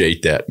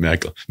appreciate that,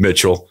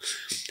 Mitchell.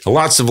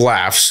 Lots of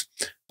laughs.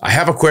 I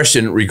have a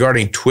question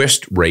regarding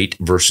twist rate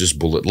versus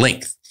bullet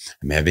length.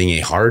 I'm having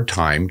a hard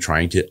time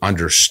trying to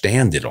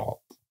understand it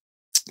all.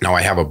 Now,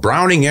 I have a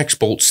Browning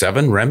X-Bolt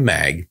 7 Rem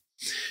Mag,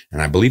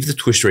 and I believe the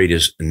twist rate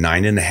is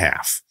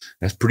 9.5.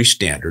 That's pretty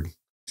standard.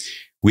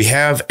 We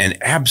have an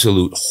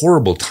absolute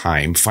horrible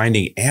time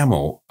finding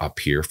ammo up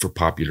here for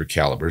popular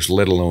calibers,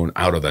 let alone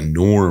out of the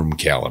norm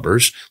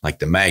calibers like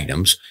the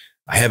Magnums.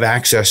 I have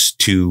access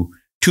to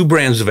two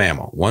brands of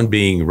ammo, one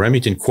being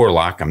Remington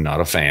Core-Lock, I'm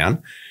not a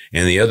fan,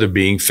 and the other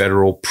being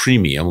Federal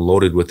Premium,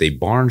 loaded with a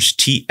Barnes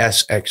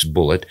TSX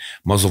bullet,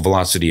 muzzle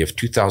velocity of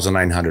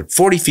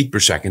 2,940 feet per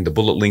second, the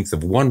bullet length of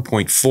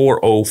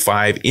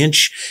 1.405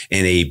 inch,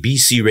 and a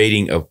BC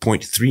rating of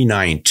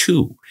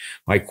 0.392.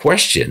 My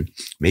question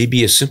may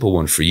be a simple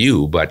one for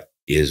you, but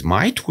is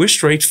my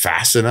twist rate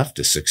fast enough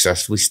to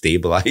successfully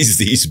stabilize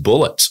these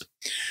bullets?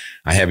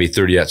 I have a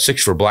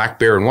 30-06 for black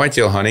bear and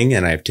whitetail hunting,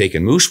 and I've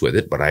taken moose with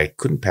it, but I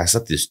couldn't pass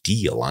up this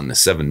deal on the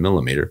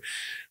 7mm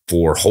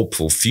for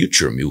hopeful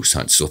future moose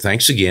hunts. So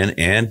thanks again,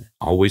 and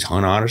always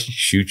hunt honest,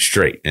 shoot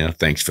straight. And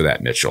thanks for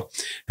that, Mitchell.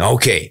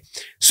 Okay,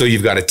 so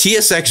you've got a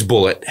TSX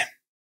bullet.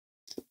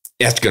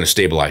 That's going to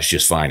stabilize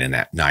just fine in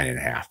that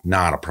 9.5.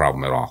 Not a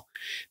problem at all.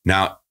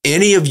 Now,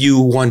 any of you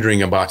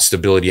wondering about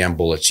stability on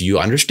bullets, you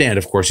understand,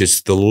 of course,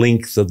 it's the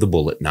length of the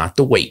bullet, not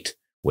the weight.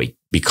 Weight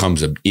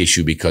becomes an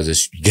issue because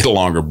as you get a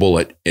longer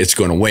bullet, it's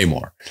going to weigh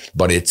more.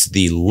 But it's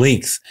the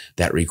length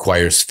that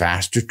requires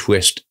faster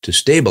twist to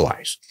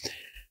stabilize.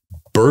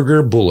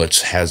 Burger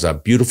Bullets has a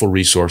beautiful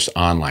resource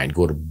online.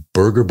 Go to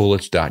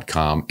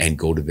burgerbullets.com and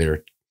go to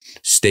their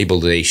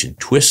stabilization,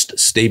 twist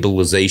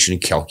stabilization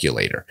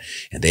calculator.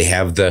 And they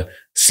have the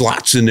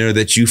slots in there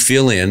that you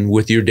fill in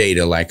with your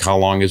data, like how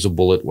long is a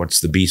bullet,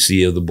 what's the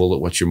BC of the bullet,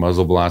 what's your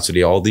muzzle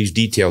velocity, all these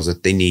details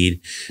that they need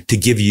to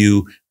give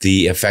you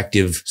the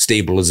effective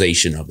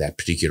stabilization of that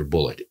particular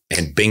bullet.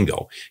 And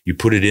bingo, you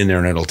put it in there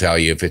and it'll tell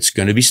you if it's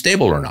going to be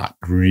stable or not.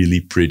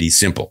 Really pretty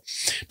simple.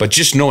 But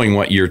just knowing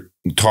what you're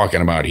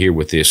talking about here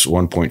with this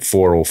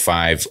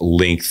 1.405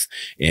 length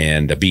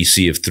and a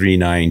BC of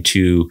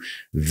 392,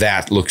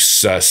 that looks,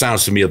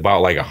 sounds to me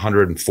about like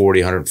 140,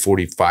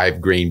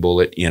 145 grain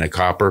bullet in a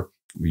copper,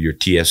 your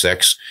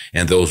TSX,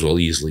 and those will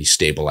easily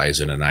stabilize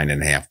in a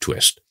 9.5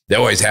 twist. They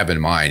always have in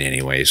mind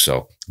anyway,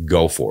 so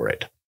go for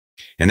it.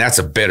 And that's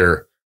a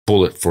better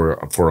bullet for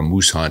a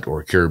moose hunt or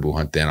a caribou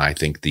hunt than I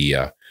think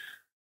the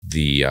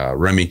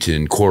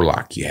Remington core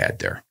lock you had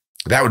there.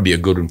 That would be a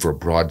good one for a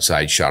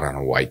broadside shot on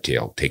a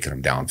whitetail, taking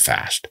them down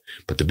fast.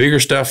 But the bigger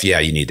stuff, yeah,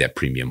 you need that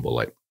premium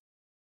bullet.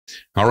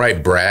 All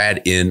right,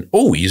 Brad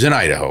he's in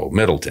Idaho,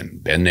 Middleton.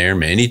 Been there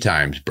many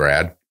times,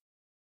 Brad.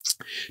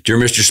 Dear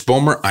Mr.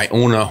 Spomer, I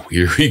own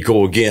here we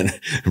go again,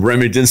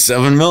 Remington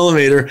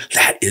 7mm.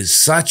 That is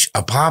such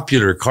a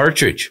popular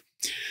cartridge.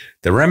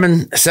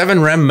 The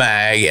 7 Rem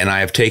Mag, and I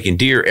have taken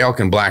deer, elk,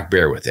 and black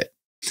bear with it.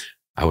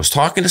 I was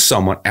talking to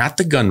someone at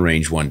the gun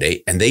range one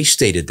day, and they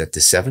stated that the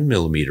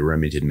 7mm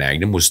Remington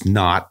Magnum was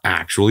not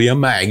actually a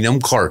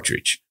Magnum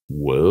cartridge.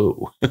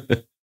 Whoa.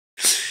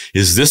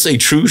 Is this a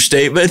true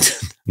statement?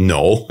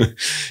 No.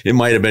 It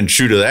might have been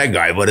true to that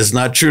guy, but it's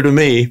not true to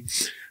me.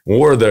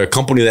 Or the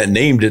company that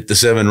named it, the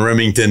 7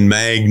 Remington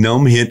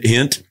Magnum, hint,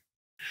 hint.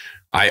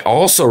 I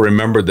also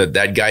remember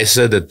that guy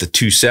said that the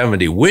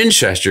 270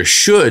 Winchester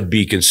should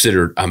be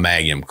considered a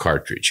Magnum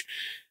cartridge.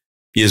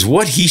 Is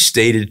what he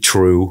stated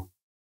true?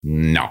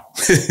 No,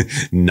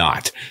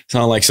 not.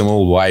 Sound like some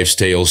old wives'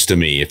 tales to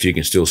me, if you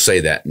can still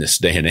say that in this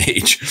day and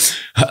age.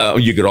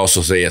 You could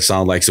also say it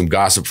sounded like some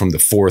gossip from the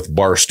fourth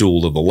bar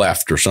stool to the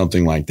left or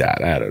something like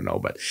that. I don't know.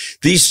 But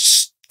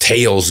these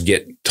tales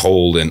get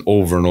told and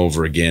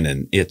over again,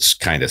 and it's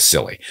kind of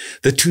silly.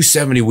 The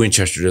 270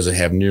 Winchester doesn't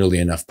have nearly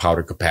enough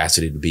powder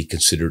capacity to be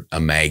considered a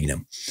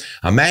Magnum.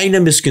 A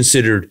Magnum is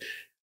considered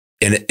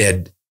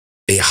a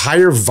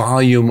higher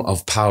volume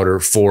of powder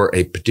for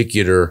a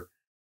particular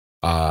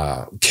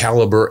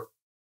caliber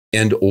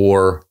and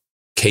or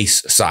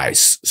case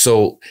size.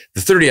 So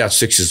the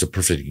 30-06 is a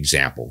perfect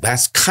example.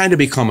 That's kind of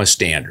become a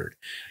standard.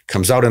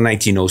 Comes out in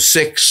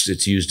 1906.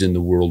 It's used in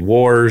the World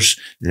Wars,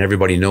 and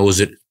everybody knows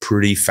it.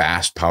 Pretty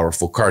fast,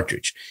 powerful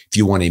cartridge. If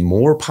you want a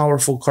more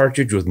powerful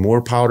cartridge with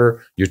more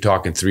powder, you're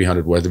talking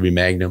 300 Weatherby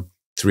Magnum,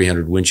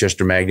 300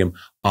 Winchester Magnum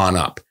on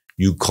up.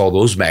 You call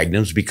those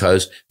Magnums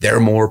because they're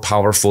more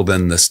powerful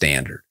than the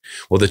standard.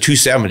 Well, the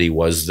 270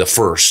 was the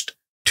first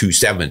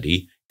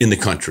 270 in the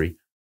country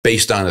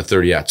based on a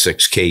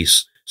 30-06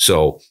 case.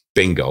 So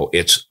bingo,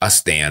 it's a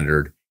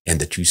standard. And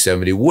the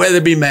 270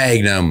 Weatherby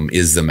Magnum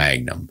is the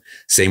Magnum.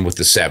 Same with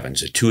the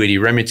 7s. The 280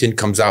 Remington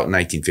comes out in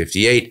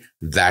 1958.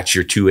 That's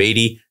your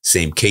 280.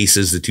 Same case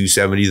as the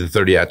 270, the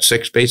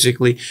 30-06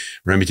 basically.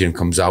 Remington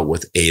comes out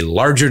with a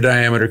larger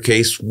diameter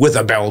case with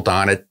a belt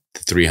on it, the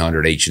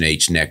 300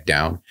 H&H neck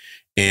down.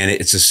 And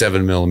it's a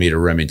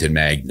 7mm Remington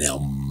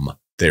Magnum.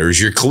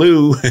 There's your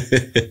clue.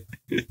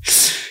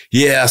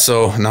 Yeah,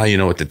 so now you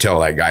know what to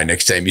tell that guy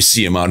next time you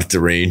see him out at the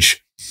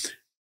range.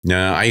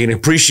 Now, I can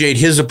appreciate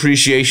his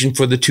appreciation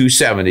for the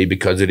 270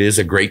 because it is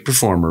a great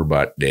performer,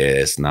 but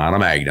it's not a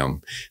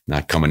Magnum.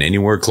 Not coming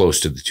anywhere close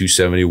to the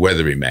 270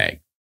 Weatherby Mag.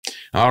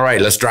 All right,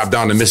 let's drop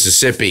down to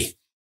Mississippi.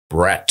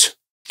 Brett.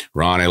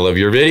 Ron, I love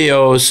your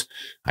videos.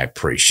 I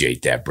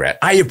appreciate that, Brett.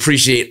 I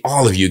appreciate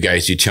all of you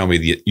guys who tell me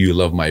that you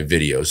love my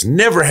videos.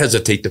 Never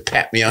hesitate to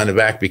pat me on the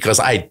back because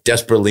I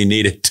desperately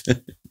need it.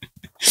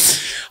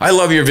 I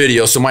love your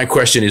video. So my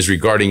question is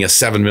regarding a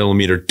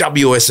 7mm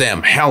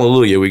WSM.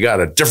 Hallelujah. We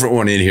got a different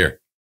one in here.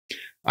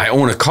 I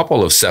own a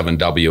couple of 7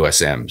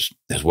 WSMs,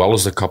 as well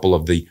as a couple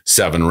of the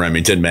 7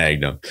 Remington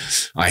Magnum.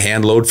 I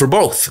hand load for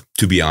both.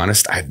 To be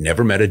honest, I've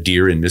never met a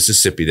deer in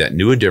Mississippi that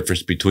knew a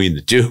difference between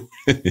the two.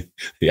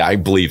 Yeah, I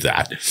believe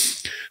that.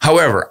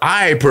 However,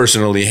 I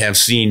personally have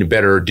seen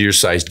better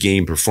deer-sized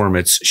game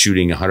performance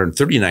shooting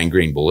 139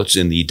 grain bullets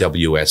in the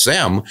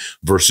WSM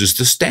versus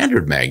the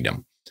standard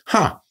Magnum.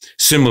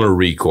 Similar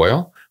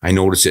recoil. I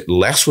notice it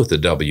less with the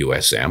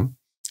WSM,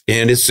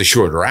 and it's the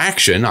shorter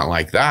action. I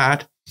like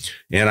that.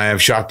 And I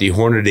have shot the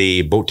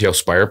Hornady Boattail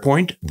Spire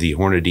Point, the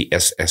Hornady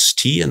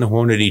SST, and the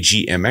Hornady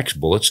GMX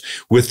bullets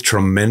with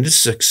tremendous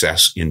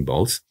success in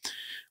both,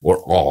 or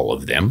all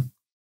of them.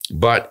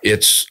 But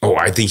it's,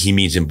 I think he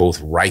means in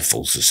both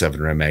rifles, the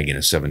 7 Rem Mag and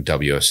a 7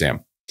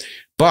 WSM.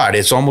 But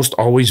it's almost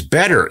always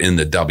better in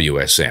the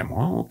WSM.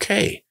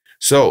 Okay.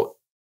 So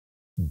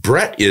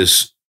Brett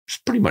is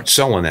pretty much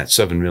selling that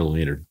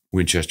 7mm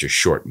Winchester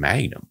short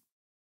Magnum.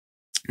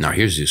 Now,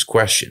 here's his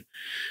question.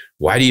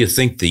 Why do you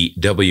think the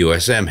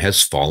WSM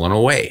has fallen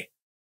away?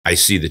 I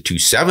see the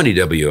 270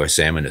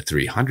 WSM and the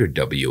 300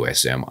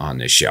 WSM on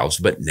the shelves,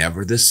 but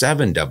never the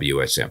 7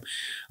 WSM.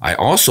 I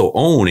also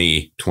own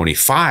a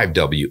 25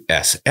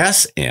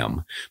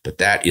 WSSM, but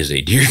that is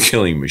a deer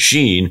killing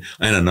machine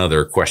and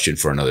another question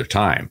for another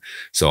time.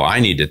 So I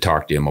need to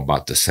talk to him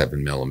about the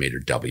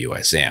 7mm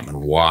WSM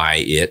and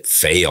why it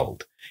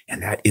failed.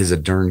 And that is a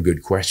darn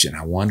good question.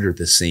 I wonder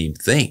the same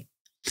thing.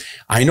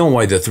 I know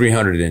why the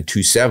 300 and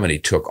 270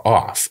 took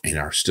off and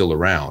are still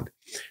around.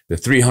 The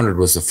 300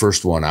 was the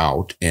first one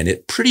out, and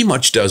it pretty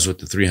much does what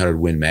the 300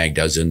 Win Mag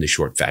does in the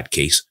short fat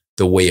case,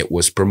 the way it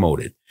was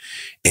promoted.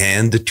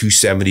 And the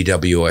 270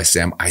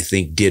 WSM, I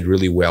think, did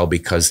really well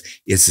because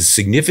it's a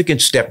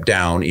significant step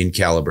down in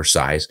caliber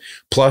size.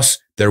 Plus,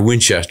 they're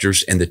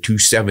Winchesters, and the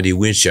 270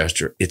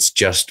 Winchester, it's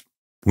just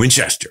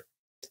Winchester.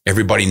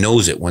 Everybody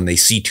knows it. When they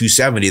see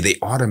 270, they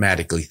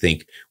automatically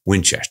think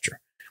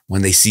Winchester.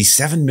 When they see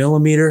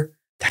 7mm,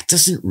 that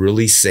doesn't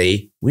really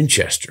say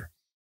Winchester.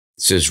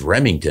 It says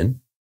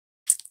Remington,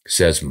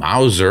 says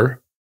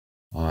Mauser,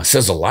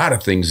 says a lot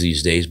of things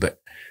these days, but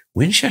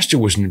Winchester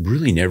was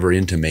really never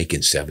into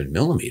making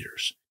 7mm,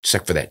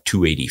 except for that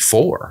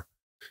 284.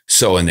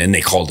 So, and then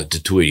they called it the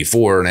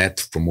 284, and that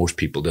for most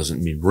people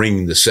doesn't mean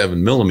ring the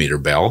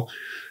 7mm bell.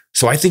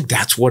 So I think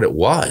that's what it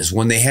was.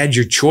 When they had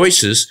your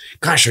choices,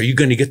 gosh, are you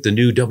going to get the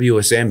new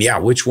WSM? Yeah,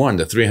 which one,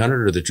 the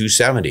 300 or the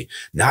 270?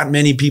 Not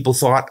many people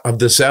thought of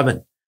the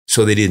 7.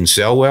 So they didn't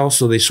sell well,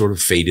 so they sort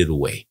of faded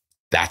away.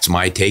 That's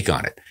my take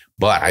on it.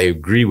 But I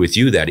agree with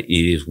you that it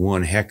is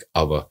one heck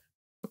of a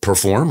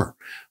performer.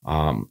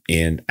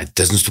 And it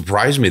doesn't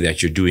surprise me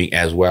that you're doing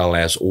as well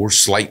as or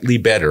slightly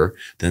better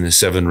than the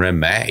 7 Rem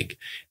Mag.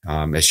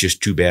 It's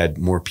just too bad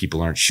more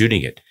people aren't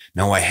shooting it.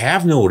 Now, I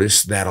have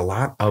noticed that a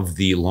lot of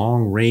the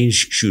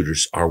long-range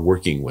shooters are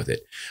working with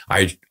it.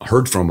 I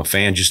heard from a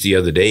fan just the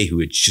other day who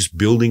was just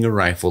building a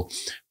rifle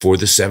for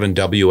the 7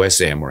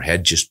 WSM, or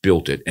had just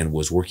built it and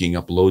was working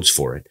up loads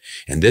for it.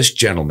 And this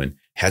gentleman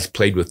has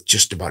played with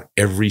just about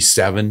every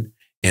 7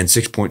 and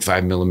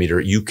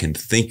 6.5mm you can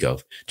think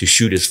of to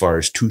shoot as far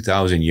as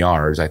 2,000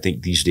 yards. I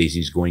think these days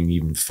he's going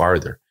even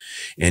farther.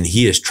 And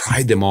he has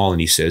tried them all,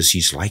 and he says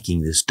he's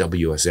liking this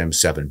WSM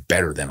 7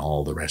 better than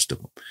all the rest of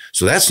them.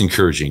 So that's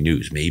encouraging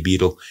news. Maybe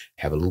it'll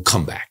have a little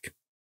comeback.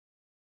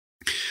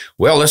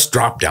 Well, let's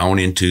drop down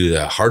into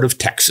the heart of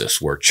Texas,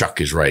 where Chuck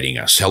is writing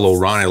us. Hello,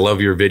 Ron. I love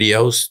your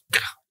videos.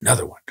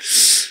 Another one.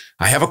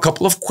 I have a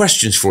couple of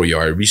questions for you.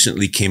 I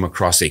recently came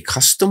across a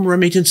custom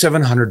Remington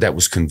 700 that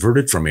was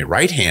converted from a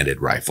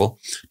right-handed rifle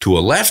to a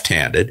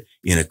left-handed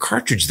in a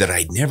cartridge that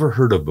I'd never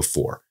heard of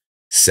before.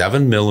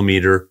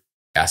 7mm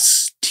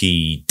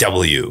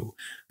STW.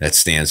 That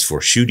stands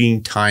for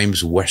Shooting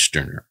Times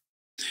Westerner.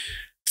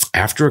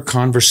 After a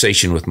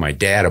conversation with my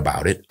dad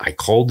about it, I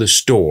called the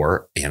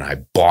store and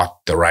I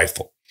bought the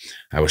rifle.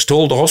 I was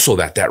told also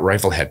that that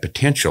rifle had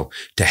potential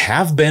to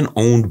have been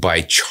owned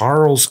by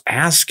Charles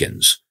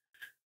Askins.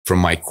 From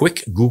my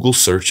quick Google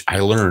search, I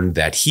learned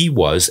that he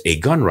was a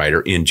gun writer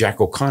in Jack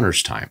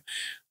O'Connor's time.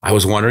 I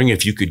was wondering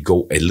if you could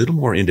go a little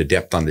more into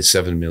depth on the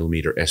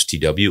 7mm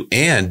STW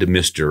and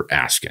Mr.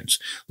 Askins.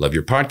 Love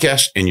your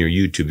podcast and your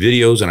YouTube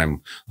videos, and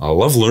I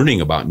love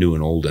learning about new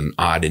and old and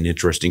odd and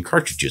interesting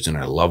cartridges, and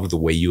I love the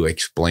way you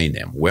explain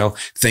them. Well,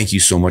 thank you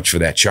so much for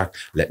that, Chuck.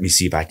 Let me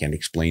see if I can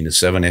explain the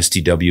 7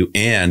 STW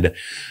and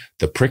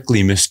the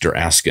prickly Mr.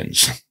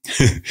 Askins.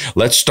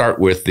 Let's start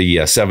with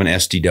the 7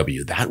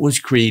 STW. That was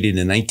created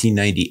in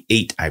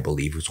 1998, I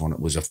believe, was when it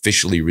was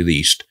officially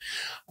released.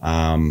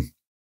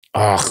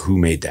 Who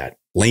made that?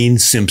 Lane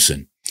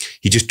Simpson.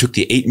 He just took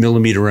the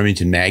 8mm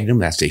Remington Magnum.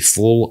 That's a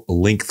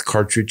full-length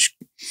cartridge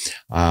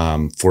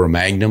for a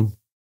Magnum,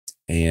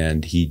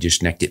 and he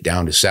just necked it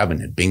down to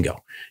 7, and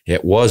bingo.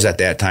 It was at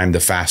that time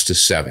the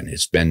fastest 7.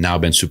 It's now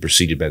been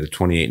superseded by the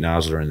 28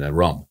 Nosler and the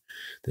Rum,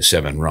 the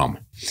 7 Rum.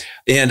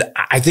 And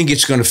I think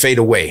it's going to fade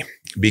away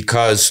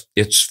because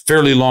it's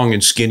fairly long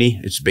and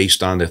skinny. It's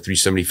based on the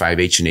 375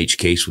 H&H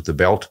case with the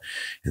belt.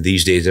 And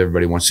these days,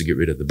 everybody wants to get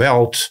rid of the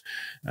belt.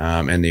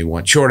 And they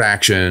want short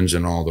actions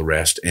and all the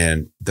rest.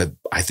 And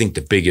I think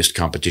the biggest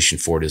competition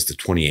for it is the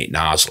 28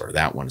 Nosler.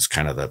 That one is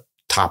kind of the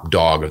top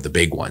dog of the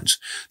big ones.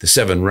 The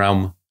 7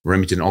 Rem,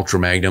 Remington Ultra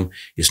Magnum,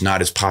 is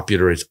not as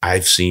popular as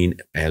I've seen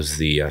as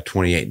the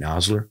 28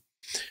 Nosler,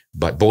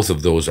 but both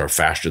of those are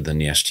faster than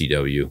the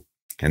STW,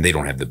 and they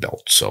don't have the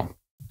belt. So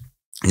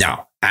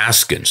now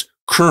Askins,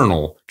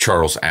 Colonel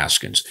Charles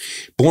Askins,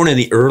 born in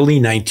the early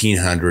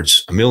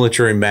 1900s, a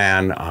military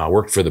man,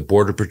 worked for the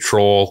Border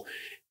Patrol,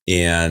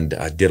 and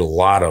did a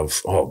lot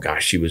of,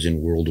 he was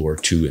in World War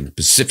II in the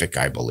Pacific,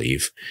 I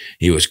believe.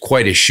 He was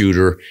quite a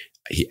shooter.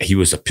 He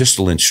was a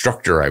pistol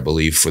instructor, I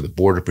believe, for the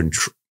Border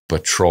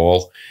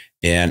Patrol,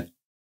 and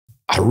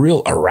a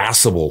real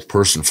irascible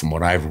person from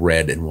what I've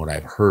read and what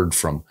I've heard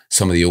from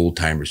some of the old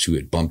timers who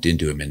had bumped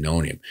into him and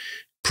known him.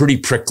 Pretty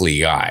prickly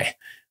guy,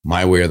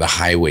 my way or the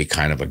highway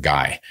kind of a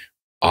guy.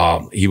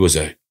 He was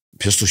a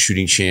pistol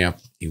shooting champ.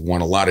 He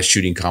won a lot of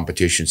shooting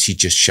competitions. He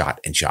just shot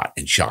and shot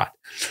and shot.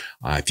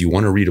 If you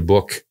want to read a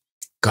book,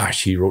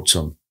 gosh, he wrote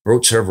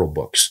several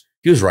books.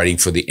 He was writing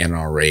for the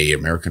NRA,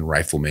 American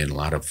Rifleman, a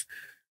lot of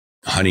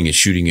hunting and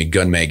shooting and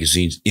gun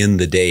magazines in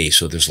the day.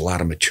 So there's a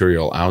lot of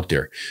material out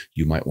there.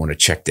 You might want to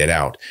check that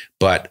out.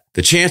 But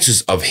the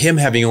chances of him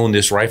having owned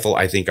this rifle,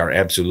 I think, are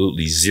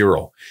absolutely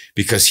zero,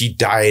 because he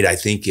died, I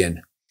think, he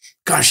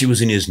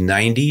was in his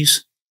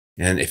 90s.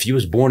 And if he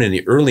was born in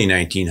the early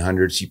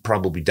 1900s, he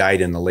probably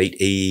died in the late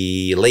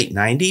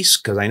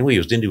 90s, because I know he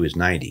was into his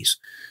 90s.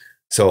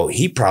 So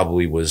he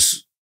probably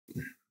was,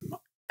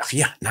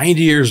 90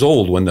 years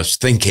old when this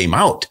thing came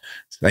out.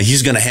 Now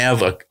he's going to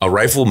have a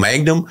rifle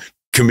Magnum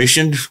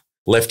commissioned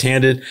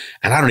left-handed.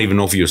 And I don't even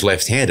know if he was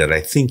left-handed.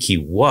 I think he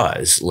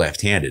was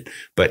left-handed,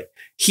 but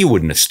he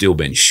wouldn't have still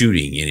been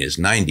shooting in his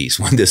 90s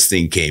when this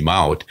thing came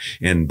out.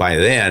 And by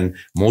then,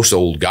 most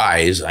old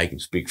guys, I can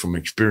speak from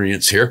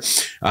experience here,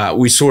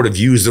 we sort of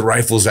use the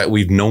rifles that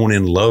we've known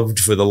and loved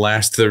for the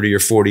last 30 or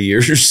 40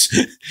 years.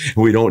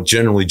 We don't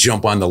generally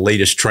jump on the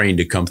latest train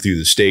to come through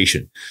the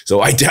station.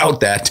 So I doubt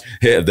that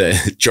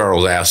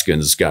Charles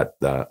Askins got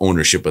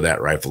ownership of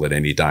that rifle at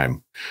any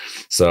time.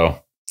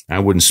 So I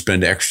wouldn't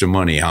spend extra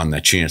money on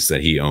the chance that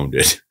he owned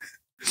it.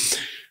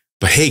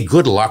 But hey,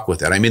 good luck with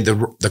that. I mean,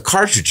 the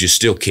cartridge is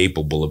still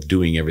capable of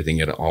doing everything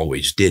it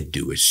always did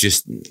do. It's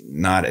just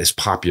not as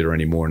popular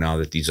anymore now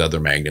that these other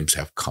Magnums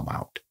have come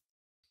out.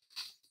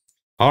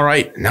 All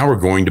right, now we're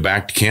going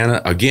back to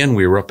Canada. Again,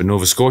 we were up in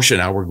Nova Scotia.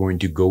 Now we're going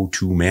to go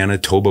to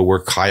Manitoba,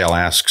 where Kyle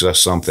asks us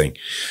something.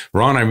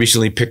 Ron, I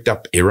recently picked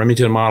up a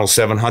Remington Model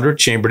 700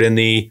 chambered in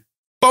the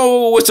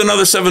it's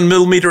another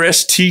 7mm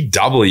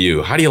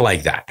STW. How do you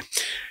like that?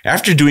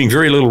 After doing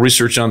very little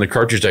research on the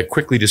cartridge, I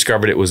quickly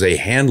discovered it was a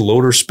hand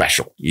loader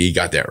special. You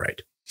got that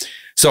right.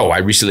 So I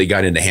recently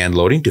got into hand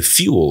loading to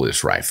fuel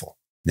this rifle.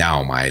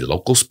 Now, my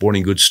local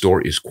sporting goods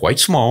store is quite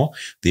small.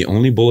 The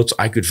only bullets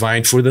I could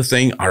find for the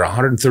thing are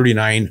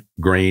 139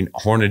 grain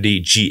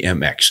Hornady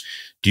GMX.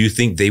 Do you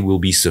think they will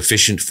be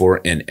sufficient for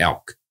an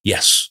elk?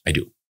 Yes, I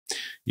do.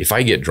 If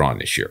I get drawn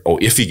this year. Oh,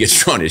 if he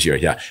gets drawn this year.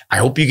 Yeah. I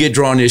hope you get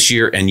drawn this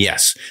year. And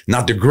yes,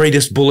 not the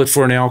greatest bullet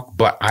for an elk,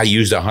 but I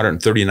used a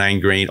 139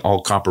 grain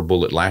all copper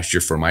bullet last year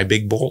for my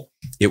big bull.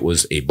 It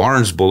was a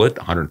Barnes bullet,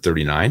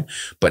 139,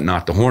 but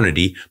not the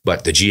Hornady,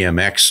 but the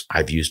GMX.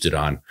 I've used it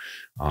on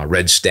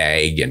red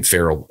stag and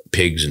feral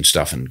pigs and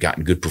stuff and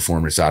gotten good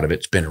performance out of it.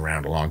 It's been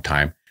around a long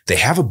time. They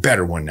have a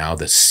better one now,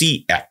 the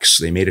CX.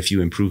 They made a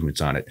few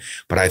improvements on it,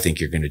 but I think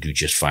you're going to do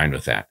just fine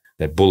with that.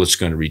 That bullet's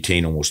going to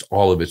retain almost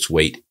all of its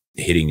weight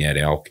hitting that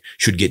elk.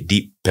 Should get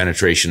deep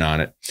penetration on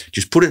it.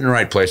 Just put it in the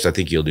right place. I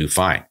think you'll do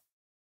fine.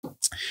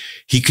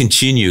 He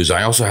continues,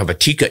 I also have a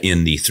Tikka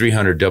in the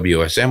 300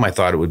 WSM. I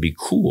thought it would be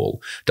cool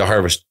to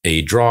harvest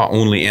a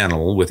draw-only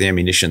animal with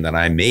ammunition that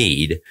I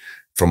made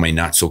from a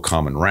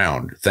not-so-common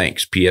round.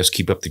 Thanks. P.S.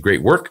 Keep up the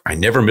great work. I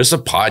never miss a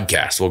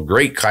podcast. Well,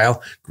 great,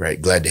 Kyle.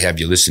 Great. Glad to have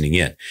you listening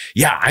in.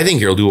 Yeah, I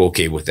think you'll do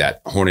okay with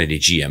that Hornady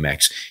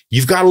GMX.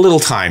 You've got a little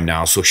time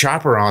now, so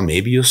shop around.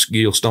 Maybe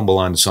you'll stumble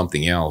onto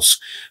something else.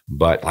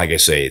 But like I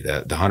say,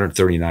 the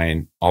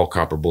 139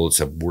 all-copper bullets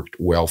have worked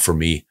well for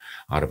me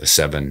out of a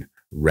 7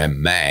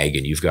 Rem Mag,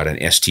 and you've got an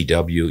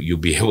STW, you'll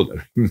be able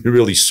to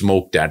really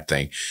smoke that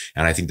thing.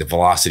 And I think the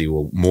velocity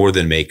will more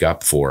than make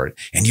up for it.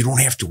 And you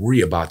don't have to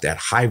worry about that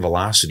high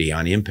velocity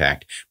on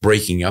impact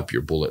breaking up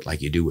your bullet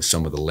like you do with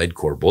some of the lead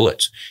core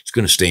bullets. It's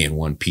going to stay in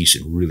one piece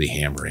and really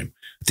hammer him.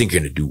 I think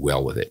you're going to do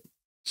well with it.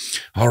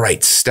 All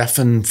right,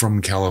 Stefan from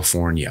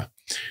California.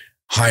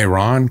 Hi,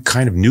 Ron.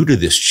 Kind of new to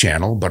this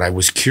channel, but I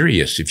was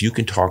curious if you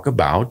can talk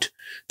about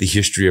the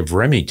history of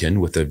Remington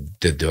with the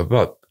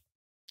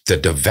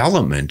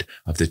development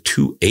of the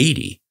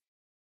 280.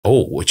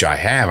 Oh, which I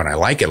have, and I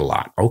like it a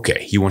lot.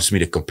 Okay, he wants me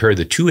to compare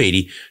the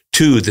 280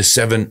 to the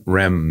 7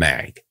 Rem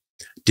Mag.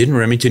 Didn't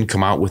Remington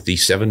come out with the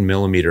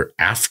 7mm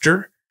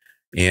after?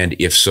 And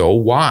if so,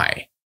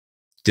 why?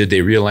 Did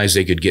they realize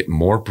they could get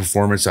more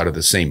performance out of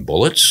the same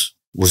bullets?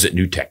 Was it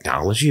new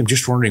technology? I'm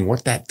just wondering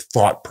what that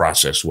thought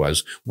process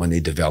was when they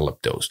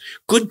developed those.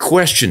 Good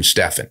question,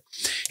 Stefan.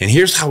 And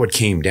here's how it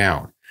came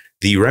down.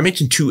 The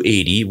Remington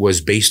 280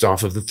 was based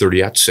off of the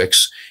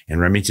 30-06,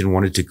 and Remington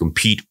wanted to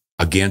compete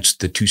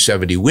against the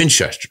 270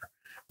 Winchester.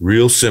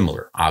 Real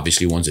similar.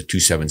 Obviously, one's a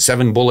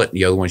 277 bullet, and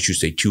the other one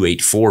shoots a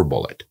 284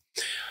 bullet.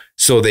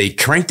 So they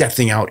cranked that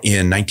thing out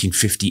in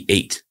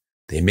 1958.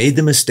 They made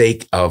the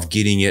mistake of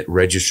getting it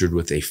registered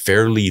with a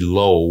fairly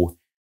low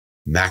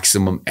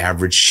maximum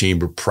average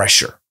chamber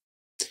pressure.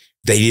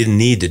 They didn't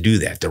need to do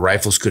that. The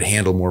rifles could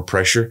handle more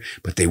pressure,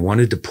 but they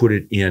wanted to put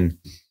it in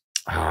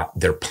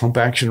their pump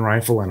action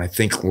rifle, and I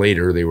think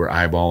later they were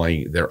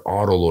eyeballing their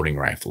auto loading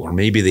rifle, or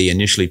maybe they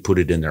initially put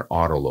it in their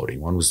auto loading.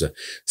 One was the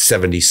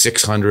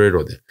 7600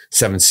 or the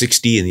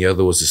 760, and the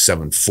other was the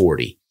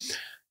 740.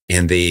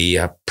 And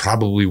they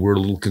probably were a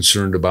little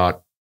concerned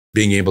about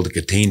being able to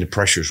contain the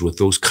pressures with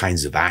those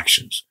kinds of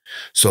actions.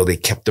 So they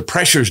kept the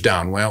pressures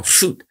down. Well,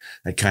 shoot,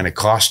 that kind of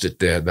cost it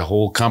the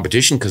whole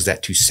competition, because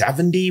that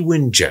 270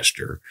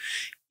 Winchester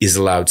is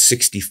allowed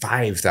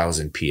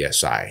 65,000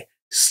 PSI.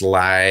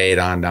 Slide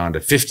on down to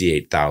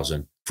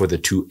 58,000 for the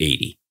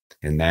 280.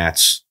 And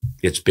that's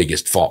its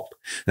biggest fault.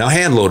 Now,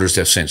 hand loaders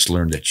have since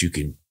learned that you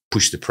can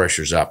push the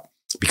pressures up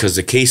because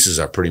the cases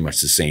are pretty much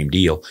the same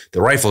deal.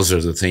 The rifles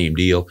are the same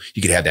deal.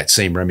 You could have that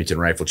same Remington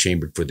rifle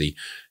chambered for the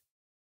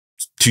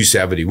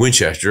 270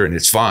 Winchester, and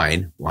it's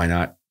fine. Why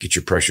not get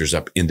your pressures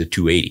up in the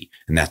 280?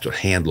 And that's what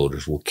hand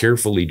loaders will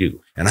carefully do.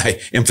 And I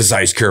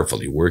emphasize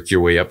carefully. Work your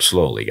way up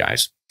slowly,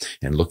 guys,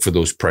 and look for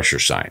those pressure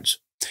signs.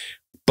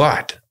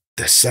 But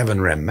the 7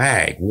 Rem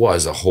Mag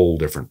was a whole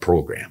different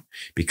program,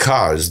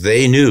 because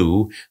they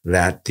knew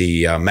that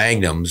the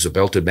Magnums, the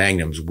belted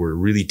Magnums, were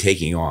really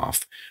taking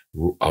off.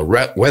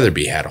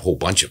 Weatherby had a whole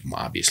bunch of them,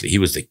 obviously. He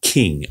was the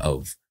king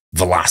of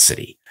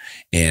velocity.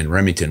 And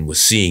Remington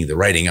was seeing the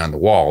writing on the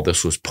wall.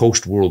 This was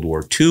post-World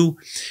War II,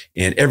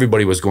 and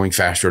everybody was going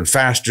faster and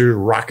faster.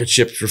 Rocket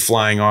ships were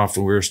flying off,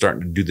 and we were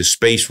starting to do the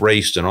space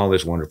race and all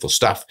this wonderful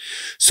stuff.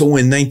 So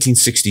in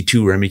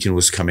 1962, Remington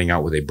was coming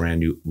out with a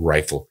brand new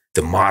rifle,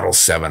 the Model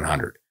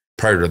 700.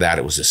 Prior to that,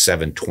 it was a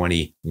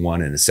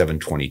 721 and a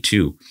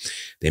 722.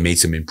 They made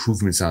some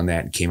improvements on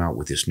that and came out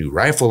with this new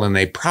rifle, and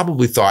they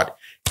probably thought,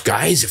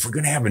 guys, if we're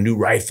going to have a new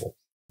rifle,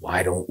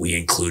 why don't we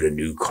include a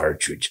new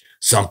cartridge?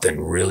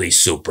 Something really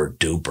super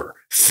duper,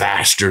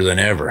 faster than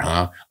ever,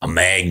 huh? A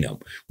Magnum.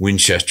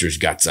 Winchester's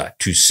got a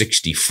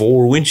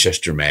 264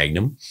 Winchester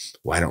Magnum.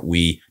 Why don't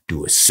we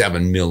do a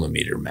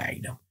 7mm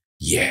Magnum?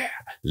 Yeah,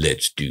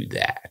 let's do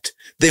that.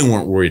 They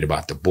weren't worried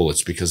about the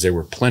bullets because there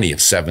were plenty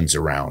of sevens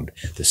around.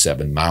 The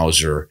 7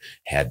 Mauser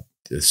had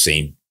the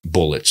same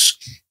bullets,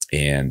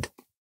 and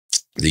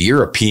the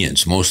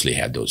Europeans mostly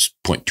had those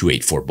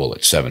 .284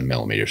 bullets,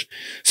 7mm.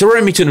 So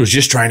Remington was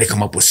just trying to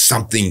come up with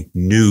something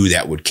new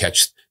that would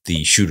catch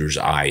the shooter's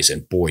eyes.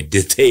 And boy,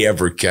 did they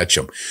ever catch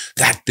them.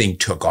 That thing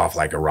took off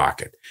like a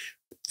rocket.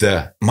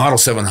 The Model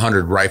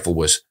 700 rifle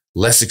was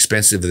less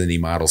expensive than the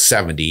Model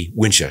 70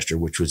 Winchester,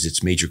 which was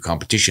its major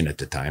competition at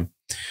the time.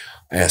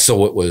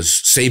 So it was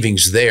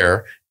savings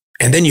there.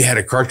 And then you had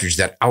a cartridge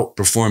that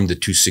outperformed the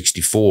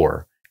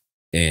 264,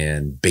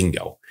 and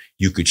bingo,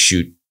 you could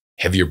shoot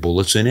heavier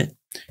bullets in it.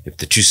 If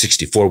the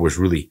 264 was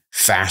really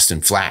fast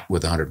and flat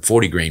with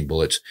 140 grain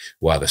bullets,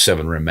 while the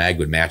 7mm Mag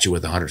would match it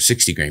with a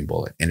 160 grain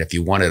bullet. And if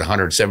you wanted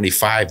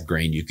 175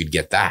 grain, you could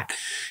get that.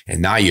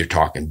 And now you're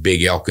talking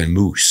big elk and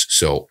moose.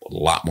 So a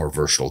lot more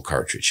versatile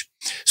cartridge.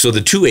 So the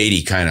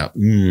 280 kind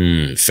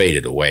of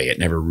faded away. It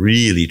never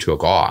really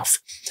took off.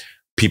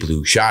 People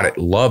who shot it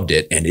loved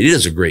it. And it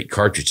is a great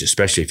cartridge,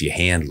 especially if you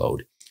hand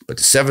load. But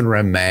the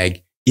 7mm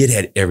Mag, it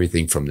had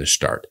everything from the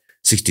start.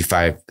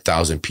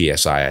 65,000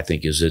 PSI, I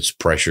think, is its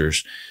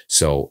pressures.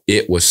 So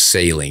it was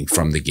sailing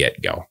from the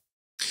get-go.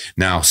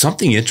 Now,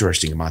 something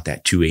interesting about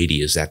that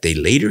 280 is that they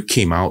later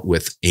came out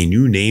with a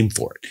new name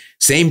for it.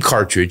 Same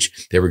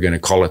cartridge, they were going to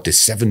call it the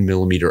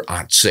 7mm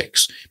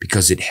 .6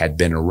 because it had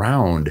been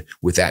around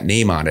with that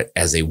name on it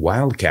as a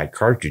Wildcat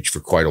cartridge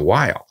for quite a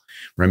while.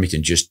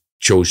 Remington just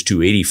chose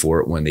 280 for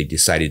it when they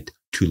decided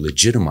to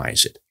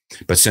legitimize it.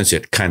 But since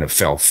it kind of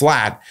fell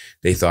flat,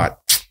 they thought,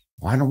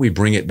 why don't we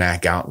bring it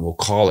back out and we'll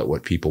call it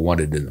what people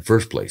wanted in the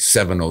first place,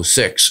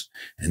 706.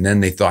 And then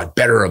they thought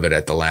better of it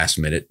at the last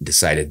minute and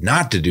decided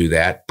not to do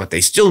that, but they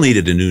still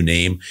needed a new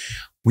name.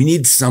 We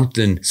need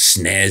something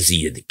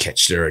snazzy to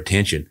catch their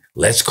attention.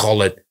 Let's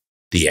call it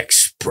the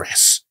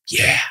Express.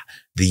 Yeah,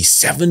 the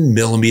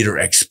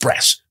 7mm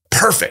Express.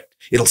 Perfect.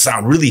 It'll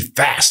sound really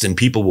fast and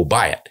people will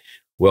buy it.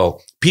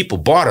 Well, people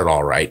bought it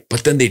all right,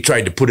 but then they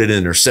tried to put it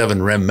in their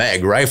 7 Rem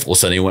Mag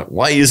rifles and they went,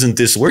 why isn't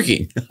this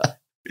working?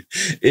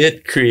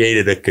 It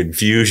created a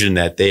confusion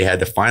that they had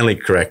to finally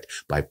correct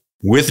by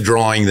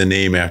withdrawing the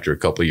name after a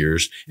couple of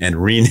years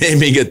and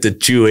renaming it the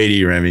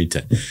 280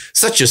 Remington.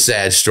 Such a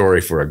sad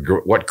story for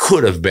what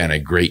could have been a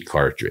great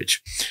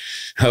cartridge.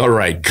 All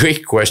right,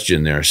 great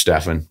question there,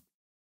 Stefan.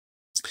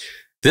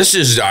 This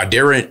is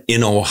Darren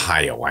in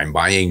Ohio. I'm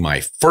buying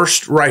my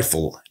first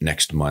rifle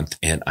next month,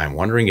 and I'm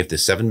wondering if the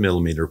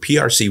 7mm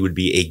PRC would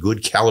be a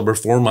good caliber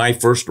for my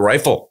first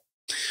rifle.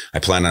 I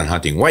plan on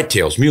hunting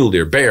whitetails, mule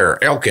deer,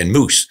 bear, elk, and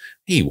moose.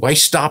 Hey, why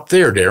stop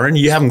there, Darren?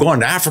 You haven't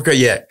gone to Africa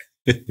yet.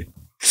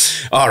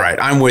 All right,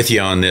 I'm with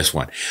you on this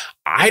one.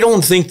 I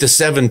don't think the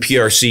 7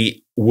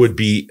 PRC would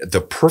be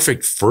the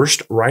perfect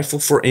first rifle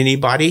for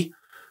anybody.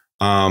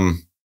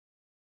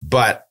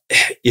 But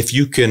if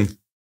you can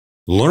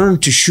learn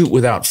to shoot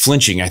without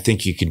flinching, I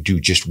think you can do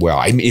just well.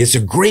 I mean, it's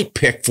a great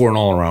pick for an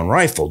all-around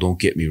rifle, don't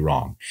get me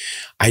wrong.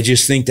 I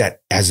just think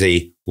that as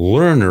a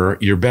learner,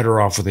 you're better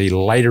off with a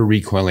lighter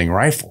recoiling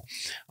rifle.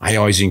 I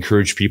always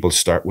encourage people to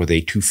start with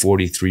a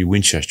 243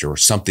 Winchester or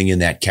something in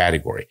that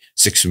category,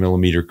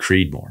 6mm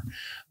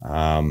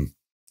Creedmoor.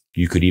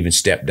 You could even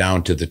step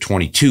down to the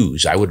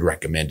 22s. I would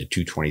recommend a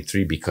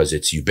 223 because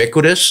it's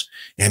ubiquitous.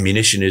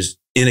 Ammunition is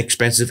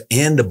inexpensive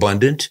and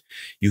abundant.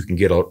 You can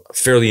get a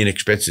fairly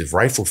inexpensive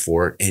rifle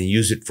for it and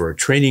use it for a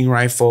training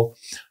rifle.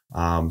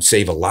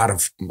 Save a lot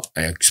of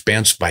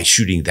expense by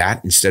shooting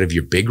that instead of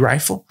your big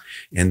rifle.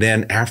 And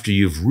then after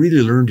you've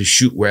really learned to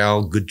shoot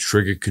well, good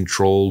trigger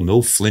control,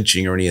 no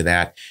flinching or any of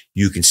that,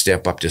 you can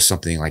step up to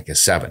something like a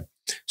 7.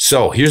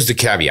 So here's the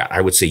caveat.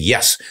 I would say,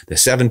 yes, the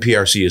 7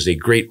 PRC is a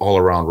great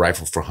all-around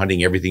rifle for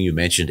hunting everything you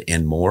mentioned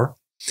and more,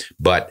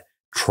 but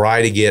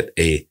try to get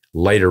a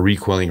lighter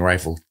recoiling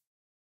rifle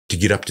to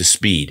get up to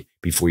speed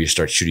before you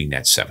start shooting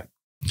that 7.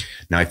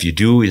 Now, if you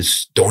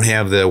don't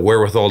have the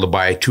wherewithal to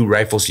buy 2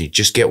 rifles and you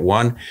just get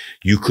 1,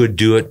 you could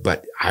do it,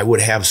 but I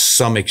would have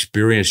some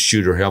experienced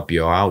shooter help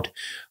you out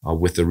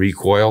with the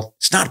recoil.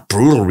 It's not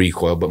brutal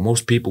recoil, but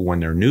most people,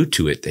 when they're new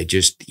to it,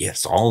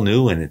 it's all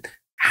new and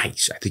I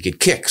think it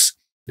kicks.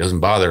 It doesn't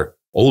bother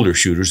older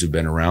shooters who've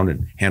been around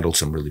and handled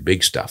some really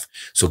big stuff.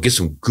 So get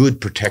some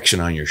good protection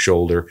on your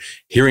shoulder,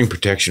 hearing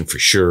protection for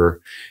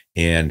sure,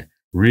 and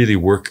really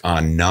work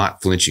on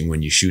not flinching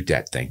when you shoot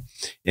that thing.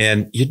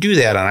 And you do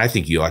that, and I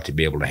think you ought to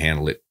be able to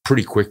handle it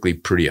pretty quickly,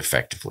 pretty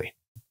effectively.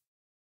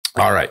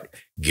 All right,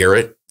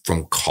 Garrett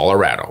from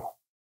Colorado.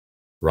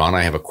 Ron,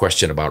 I have a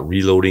question about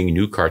reloading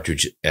new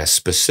cartridge,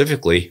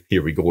 specifically,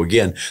 here we go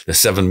again, the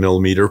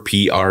 7mm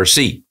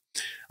PRC.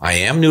 I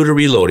am new to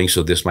reloading,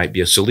 so this might be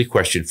a silly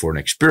question for an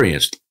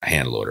experienced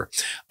hand loader.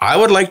 I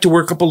would like to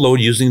work up a load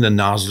using the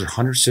Nosler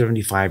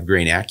 175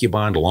 grain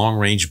AccuBond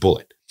long-range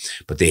bullet,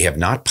 but they have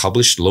not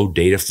published load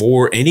data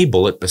for any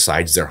bullet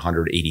besides their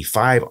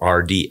 185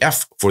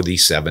 RDF for the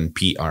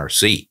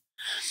 7PRC.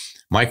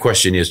 My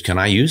question is, can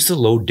I use the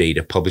load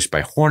data published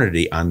by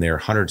Hornady on their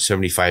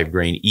 175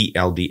 grain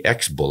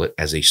ELDX bullet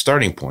as a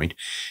starting point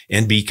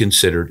and be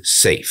considered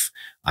safe?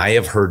 I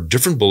have heard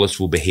different bullets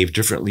will behave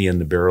differently in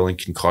the barrel and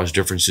can cause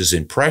differences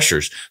in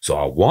pressures, so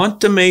I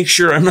want to make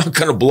sure I'm not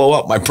going to blow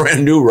up my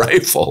brand new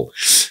rifle.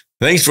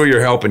 Thanks for your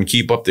help and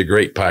keep up the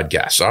great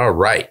podcast. All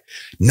right.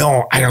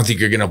 No, I don't think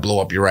you're going to blow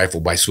up your rifle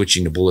by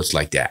switching to bullets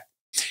like that.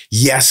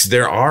 Yes,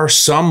 there are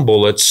some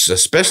bullets,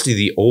 especially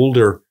the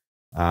older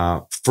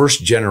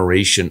first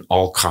generation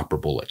all copper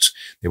bullets.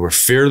 They were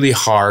fairly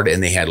hard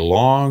and they had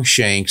long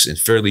shanks and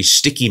fairly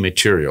sticky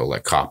material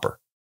like copper.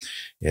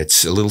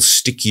 It's a little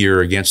stickier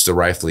against the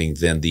rifling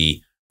than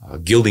the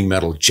gilding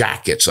metal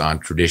jackets on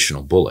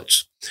traditional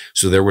bullets.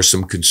 So there was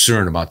some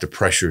concern about the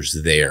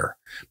pressures there,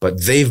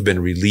 but they've been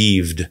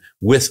relieved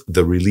with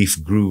the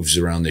relief grooves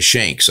around the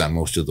shanks on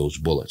most of those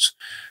bullets.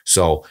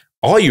 So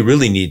all you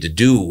really need to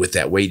do with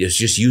that weight is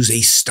just use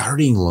a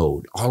starting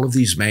load. All of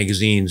these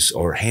magazines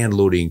or hand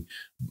loading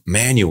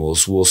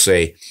manuals will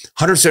say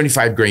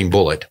 175 grain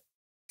bullet,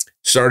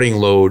 starting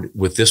load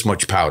with this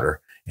much powder,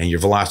 and your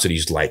velocity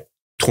is like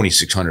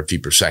 2,600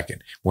 feet per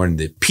second, when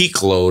the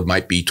peak load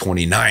might be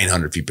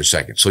 2,900 feet per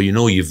second. So you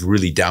know you've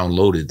really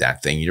downloaded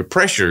that thing. Your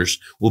pressures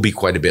will be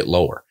quite a bit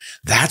lower.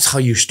 That's how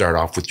you start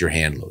off with your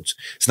hand loads.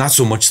 It's not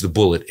so much the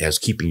bullet as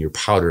keeping your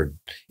powder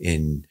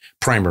in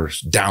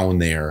primers down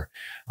there.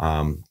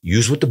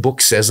 Use what the book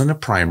says in a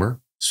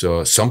primer.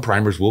 So some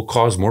primers will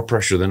cause more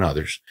pressure than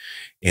others.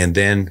 And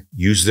then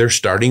use their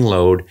starting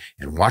load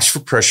and watch for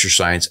pressure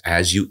signs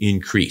as you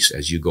increase,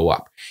 as you go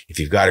up. If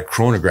you've got a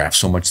chronograph,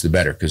 so much the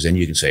better, because then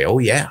you can say, oh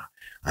yeah,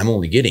 I'm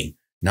only getting,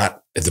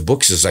 not, if the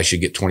book says I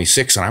should get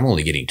 26 and I'm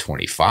only getting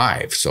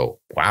 25. So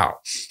wow,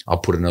 I'll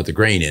put another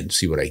grain in,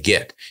 see what I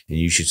get. And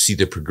you should see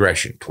the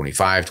progression,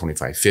 25,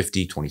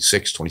 25.50,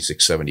 26,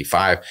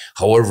 26.75,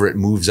 however it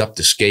moves up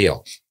the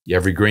scale.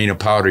 Every grain of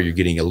powder, you're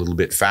getting a little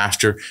bit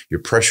faster.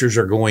 Your pressures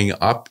are going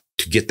up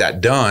to get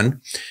that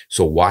done.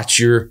 So watch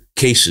your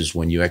cases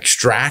when you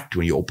extract,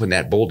 when you open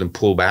that bolt and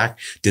pull back.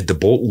 Did the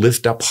bolt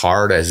lift up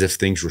hard as if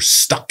things were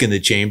stuck in the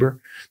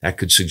chamber? That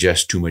could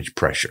suggest too much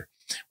pressure.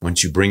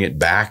 Once you bring it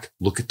back,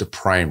 look at the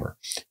primer.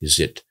 Is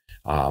it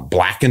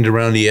blackened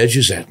around the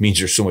edges? That means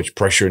there's so much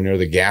pressure in there,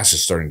 the gas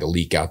is starting to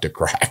leak out the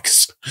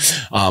cracks.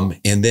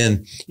 And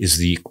then is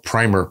the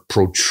primer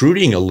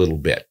protruding a little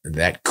bit?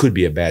 That could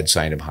be a bad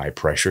sign of high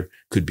pressure,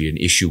 could be an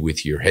issue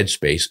with your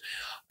headspace.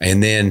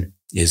 And then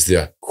is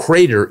the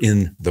crater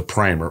in the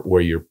primer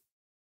where your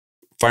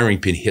firing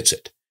pin hits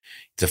it.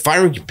 If the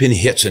firing pin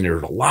hits and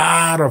there's a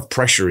lot of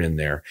pressure in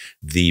there,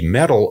 the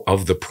metal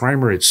of the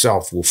primer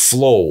itself will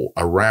flow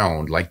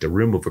around like the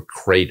rim of a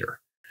crater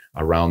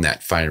around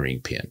that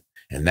firing pin.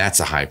 And that's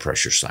a high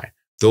pressure sign.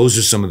 Those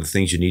are some of the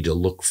things you need to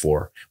look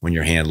for when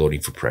you're hand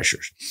loading for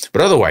pressures.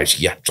 But otherwise,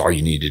 yeah, that's all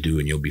you need to do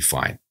and you'll be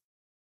fine.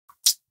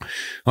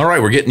 All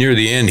right, we're getting near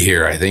the end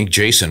here. I think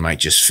Jason might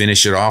just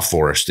finish it off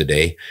for us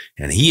today.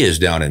 And he is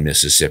down in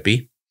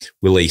Mississippi.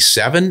 Will a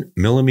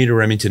 7mm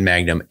Remington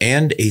Magnum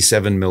and a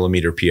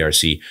 7mm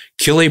PRC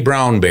kill a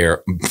brown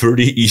bear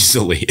pretty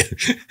easily?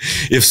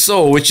 If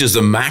so, which is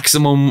the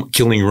maximum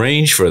killing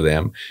range for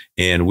them?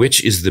 And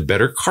which is the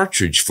better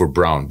cartridge for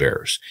brown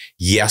bears?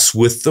 Yes,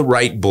 with the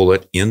right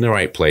bullet in the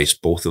right place,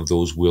 both of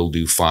those will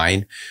do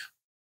fine.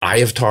 I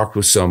have talked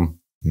with some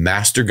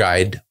master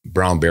guide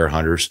brown bear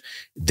hunters.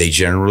 They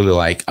generally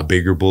like a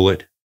bigger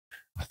bullet,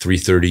 a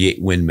 338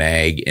 Win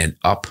Mag and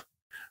up.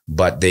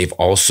 But they've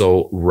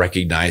also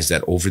recognized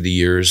that over the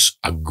years,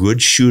 a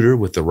good shooter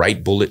with the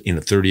right bullet in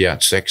a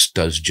 30-06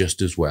 does just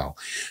as well.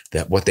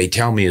 That what they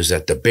tell me is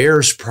that the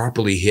bears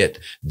properly hit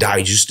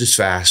die just as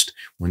fast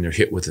when they're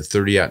hit with a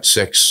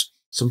 30-06,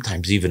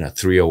 sometimes even a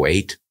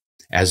 308,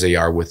 as they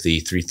are with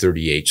the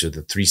 338s or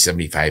the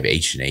 375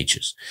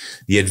 H&Hs.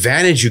 The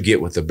advantage you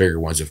get with the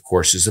bigger ones, of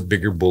course, is a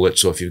bigger bullet.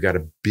 So if you've got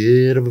a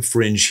bit of a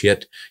fringe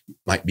hit, you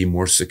might be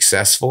more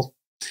successful.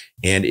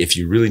 And if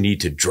you really need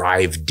to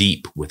drive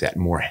deep with that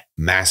more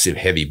massive,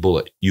 heavy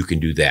bullet, you can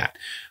do that.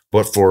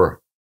 But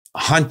for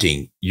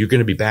hunting, you're going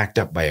to be backed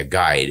up by a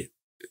guide.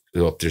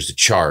 So if there's a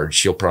charge,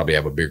 he'll probably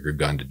have a bigger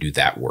gun to do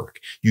that work.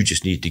 You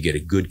just need to get a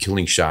good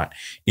killing shot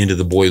into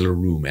the boiler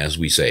room, as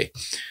we say.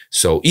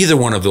 So either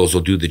one of those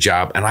will do the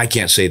job. And I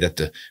can't say that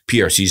the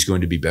PRC is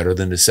going to be better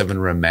than the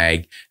 7mm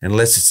Mag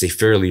unless it's a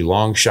fairly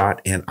long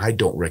shot. And I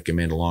don't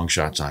recommend long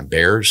shots on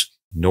bears,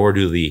 nor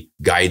do the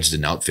guides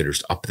and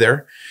outfitters up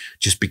there,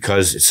 just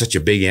because it's such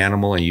a big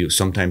animal and you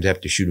sometimes have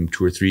to shoot them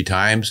 2 or 3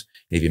 times.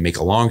 If you make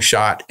a long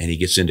shot and he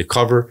gets into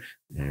cover,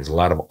 there's a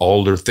lot of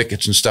alder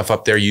thickets and stuff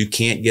up there, you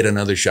can't get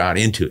another shot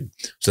into him.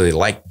 So they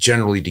like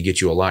generally to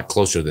get you a lot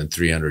closer than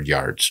 300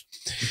 yards.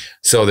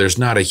 So there's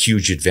not a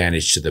huge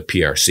advantage to the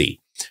PRC.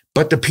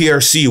 But the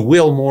PRC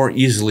will more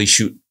easily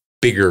shoot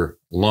bigger,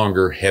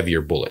 longer,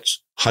 heavier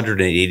bullets,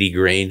 180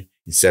 grain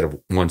instead of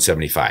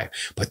 175.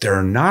 But there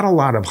are not a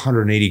lot of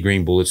 180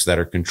 grain bullets that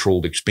are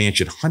controlled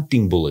expansion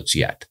hunting bullets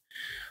yet.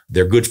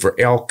 They're good for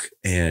elk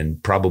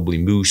and probably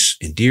moose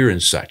and deer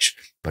and such.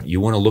 But you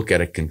want to look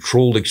at a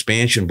controlled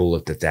expansion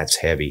bullet that's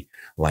heavy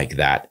like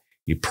that.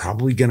 You're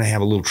probably going to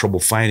have a little trouble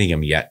finding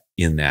them yet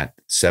in that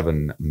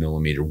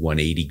 7mm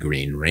 180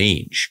 grain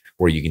range,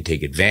 where you can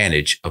take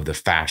advantage of the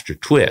faster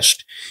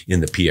twist in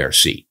the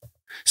PRC.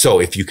 So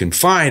if you can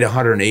find a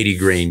 180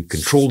 grain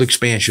controlled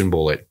expansion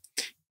bullet,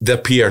 the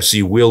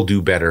PRC will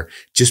do better,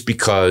 just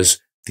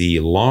because the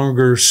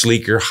longer,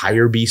 sleeker,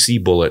 higher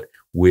BC bullet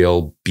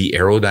will be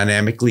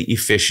aerodynamically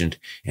efficient,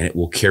 and it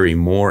will carry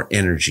more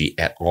energy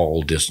at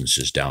all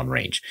distances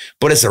downrange.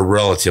 But it's a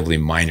relatively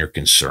minor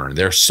concern.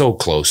 They're so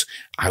close,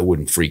 I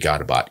wouldn't freak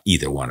out about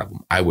either one of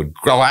them. I would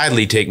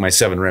gladly take my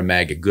 7 Rem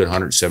Mag, a good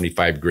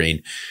 175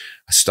 grain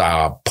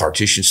style,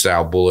 partition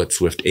style bullet,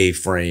 Swift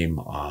A-frame,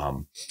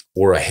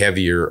 or a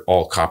heavier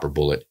all copper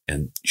bullet,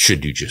 and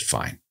should do just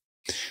fine.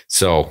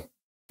 So,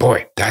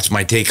 boy, that's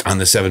my take on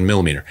the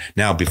 7mm.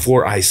 Now,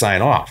 before I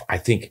sign off, I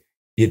think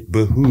it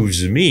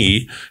behooves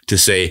me to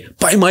say,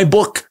 buy my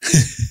book.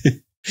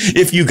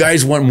 If you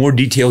guys want more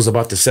details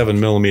about the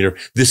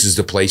 7mm, this is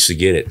the place to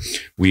get it.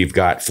 We've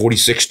got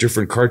 46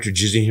 different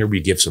cartridges in here.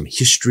 We give some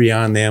history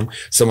on them,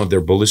 some of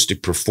their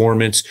ballistic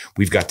performance.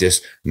 We've got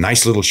this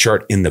nice little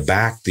chart in the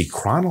back, the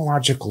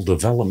chronological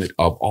development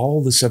of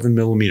all the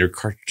 7mm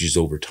cartridges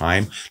over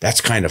time. That's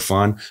kind of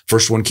fun.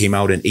 First one came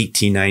out in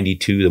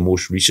 1892. The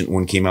most recent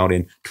one came out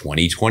in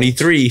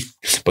 2023.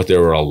 But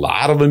there are a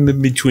lot of them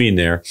in between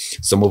there.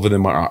 Some of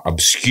them are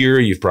obscure.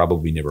 You've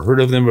probably never heard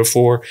of them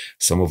before.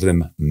 Some of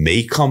them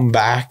may come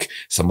back.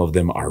 Some of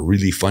them are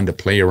really fun to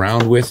play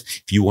around with.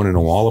 If you want to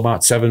know all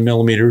about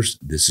 7mm,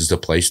 this is the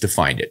place to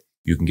find it.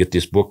 You can get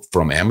this book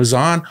from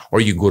Amazon, or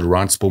you can go to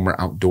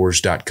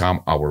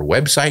ronspomeroutdoors.com, our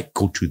website,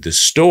 go to the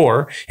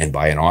store and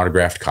buy an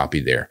autographed copy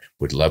there.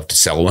 Would love to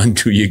sell one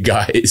to you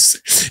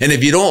guys. And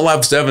if you don't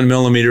love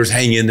 7mm,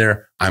 hang in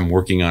there. I'm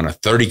working on a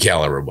 30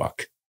 caliber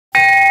book.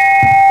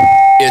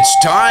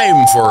 It's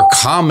time for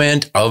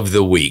comment of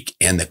the week,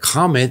 and the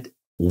comment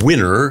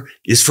winner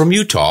is from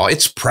Utah.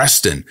 It's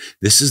Preston.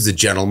 This is the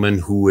gentleman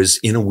who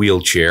is in a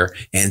wheelchair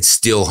and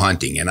still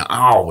hunting. And I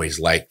always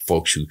like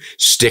folks who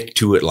stick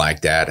to it like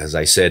that. As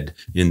I said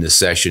in the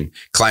session,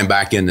 climb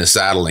back in the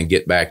saddle and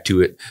get back to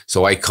it.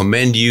 So I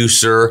commend you,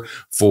 sir,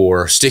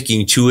 for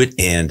sticking to it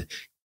and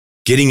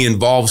getting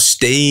involved,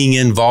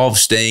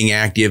 staying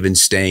active, and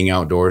staying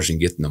outdoors and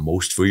getting the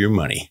most for your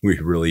money. We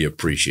really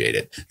appreciate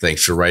it.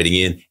 Thanks for writing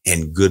in,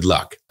 and good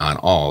luck on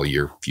all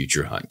your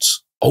future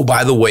hunts. Oh,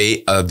 by the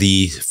way,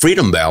 the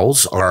Freedom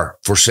Bells are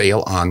for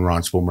sale on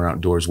Ron Spomer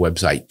Outdoors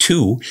website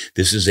too.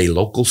 This is a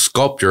local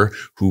sculptor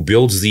who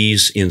builds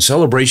these in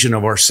celebration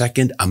of our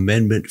Second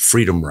Amendment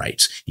freedom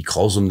rights. He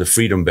calls them the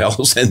Freedom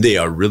Bells, and they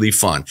are really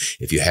fun.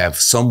 If you have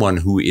someone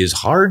who is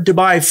hard to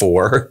buy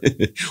for,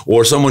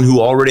 or someone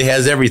who already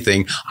has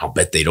everything, I'll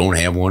bet they don't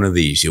have one of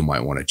these. You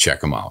might want to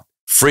check them out.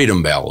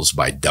 Freedom Bells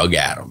by Doug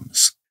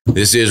Adams.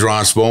 This is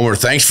Ron Spomer.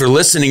 Thanks for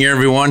listening,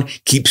 everyone.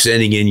 Keep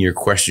sending in your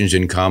questions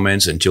and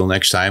comments. Until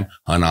next time,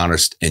 hunt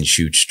honest and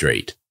shoot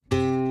straight.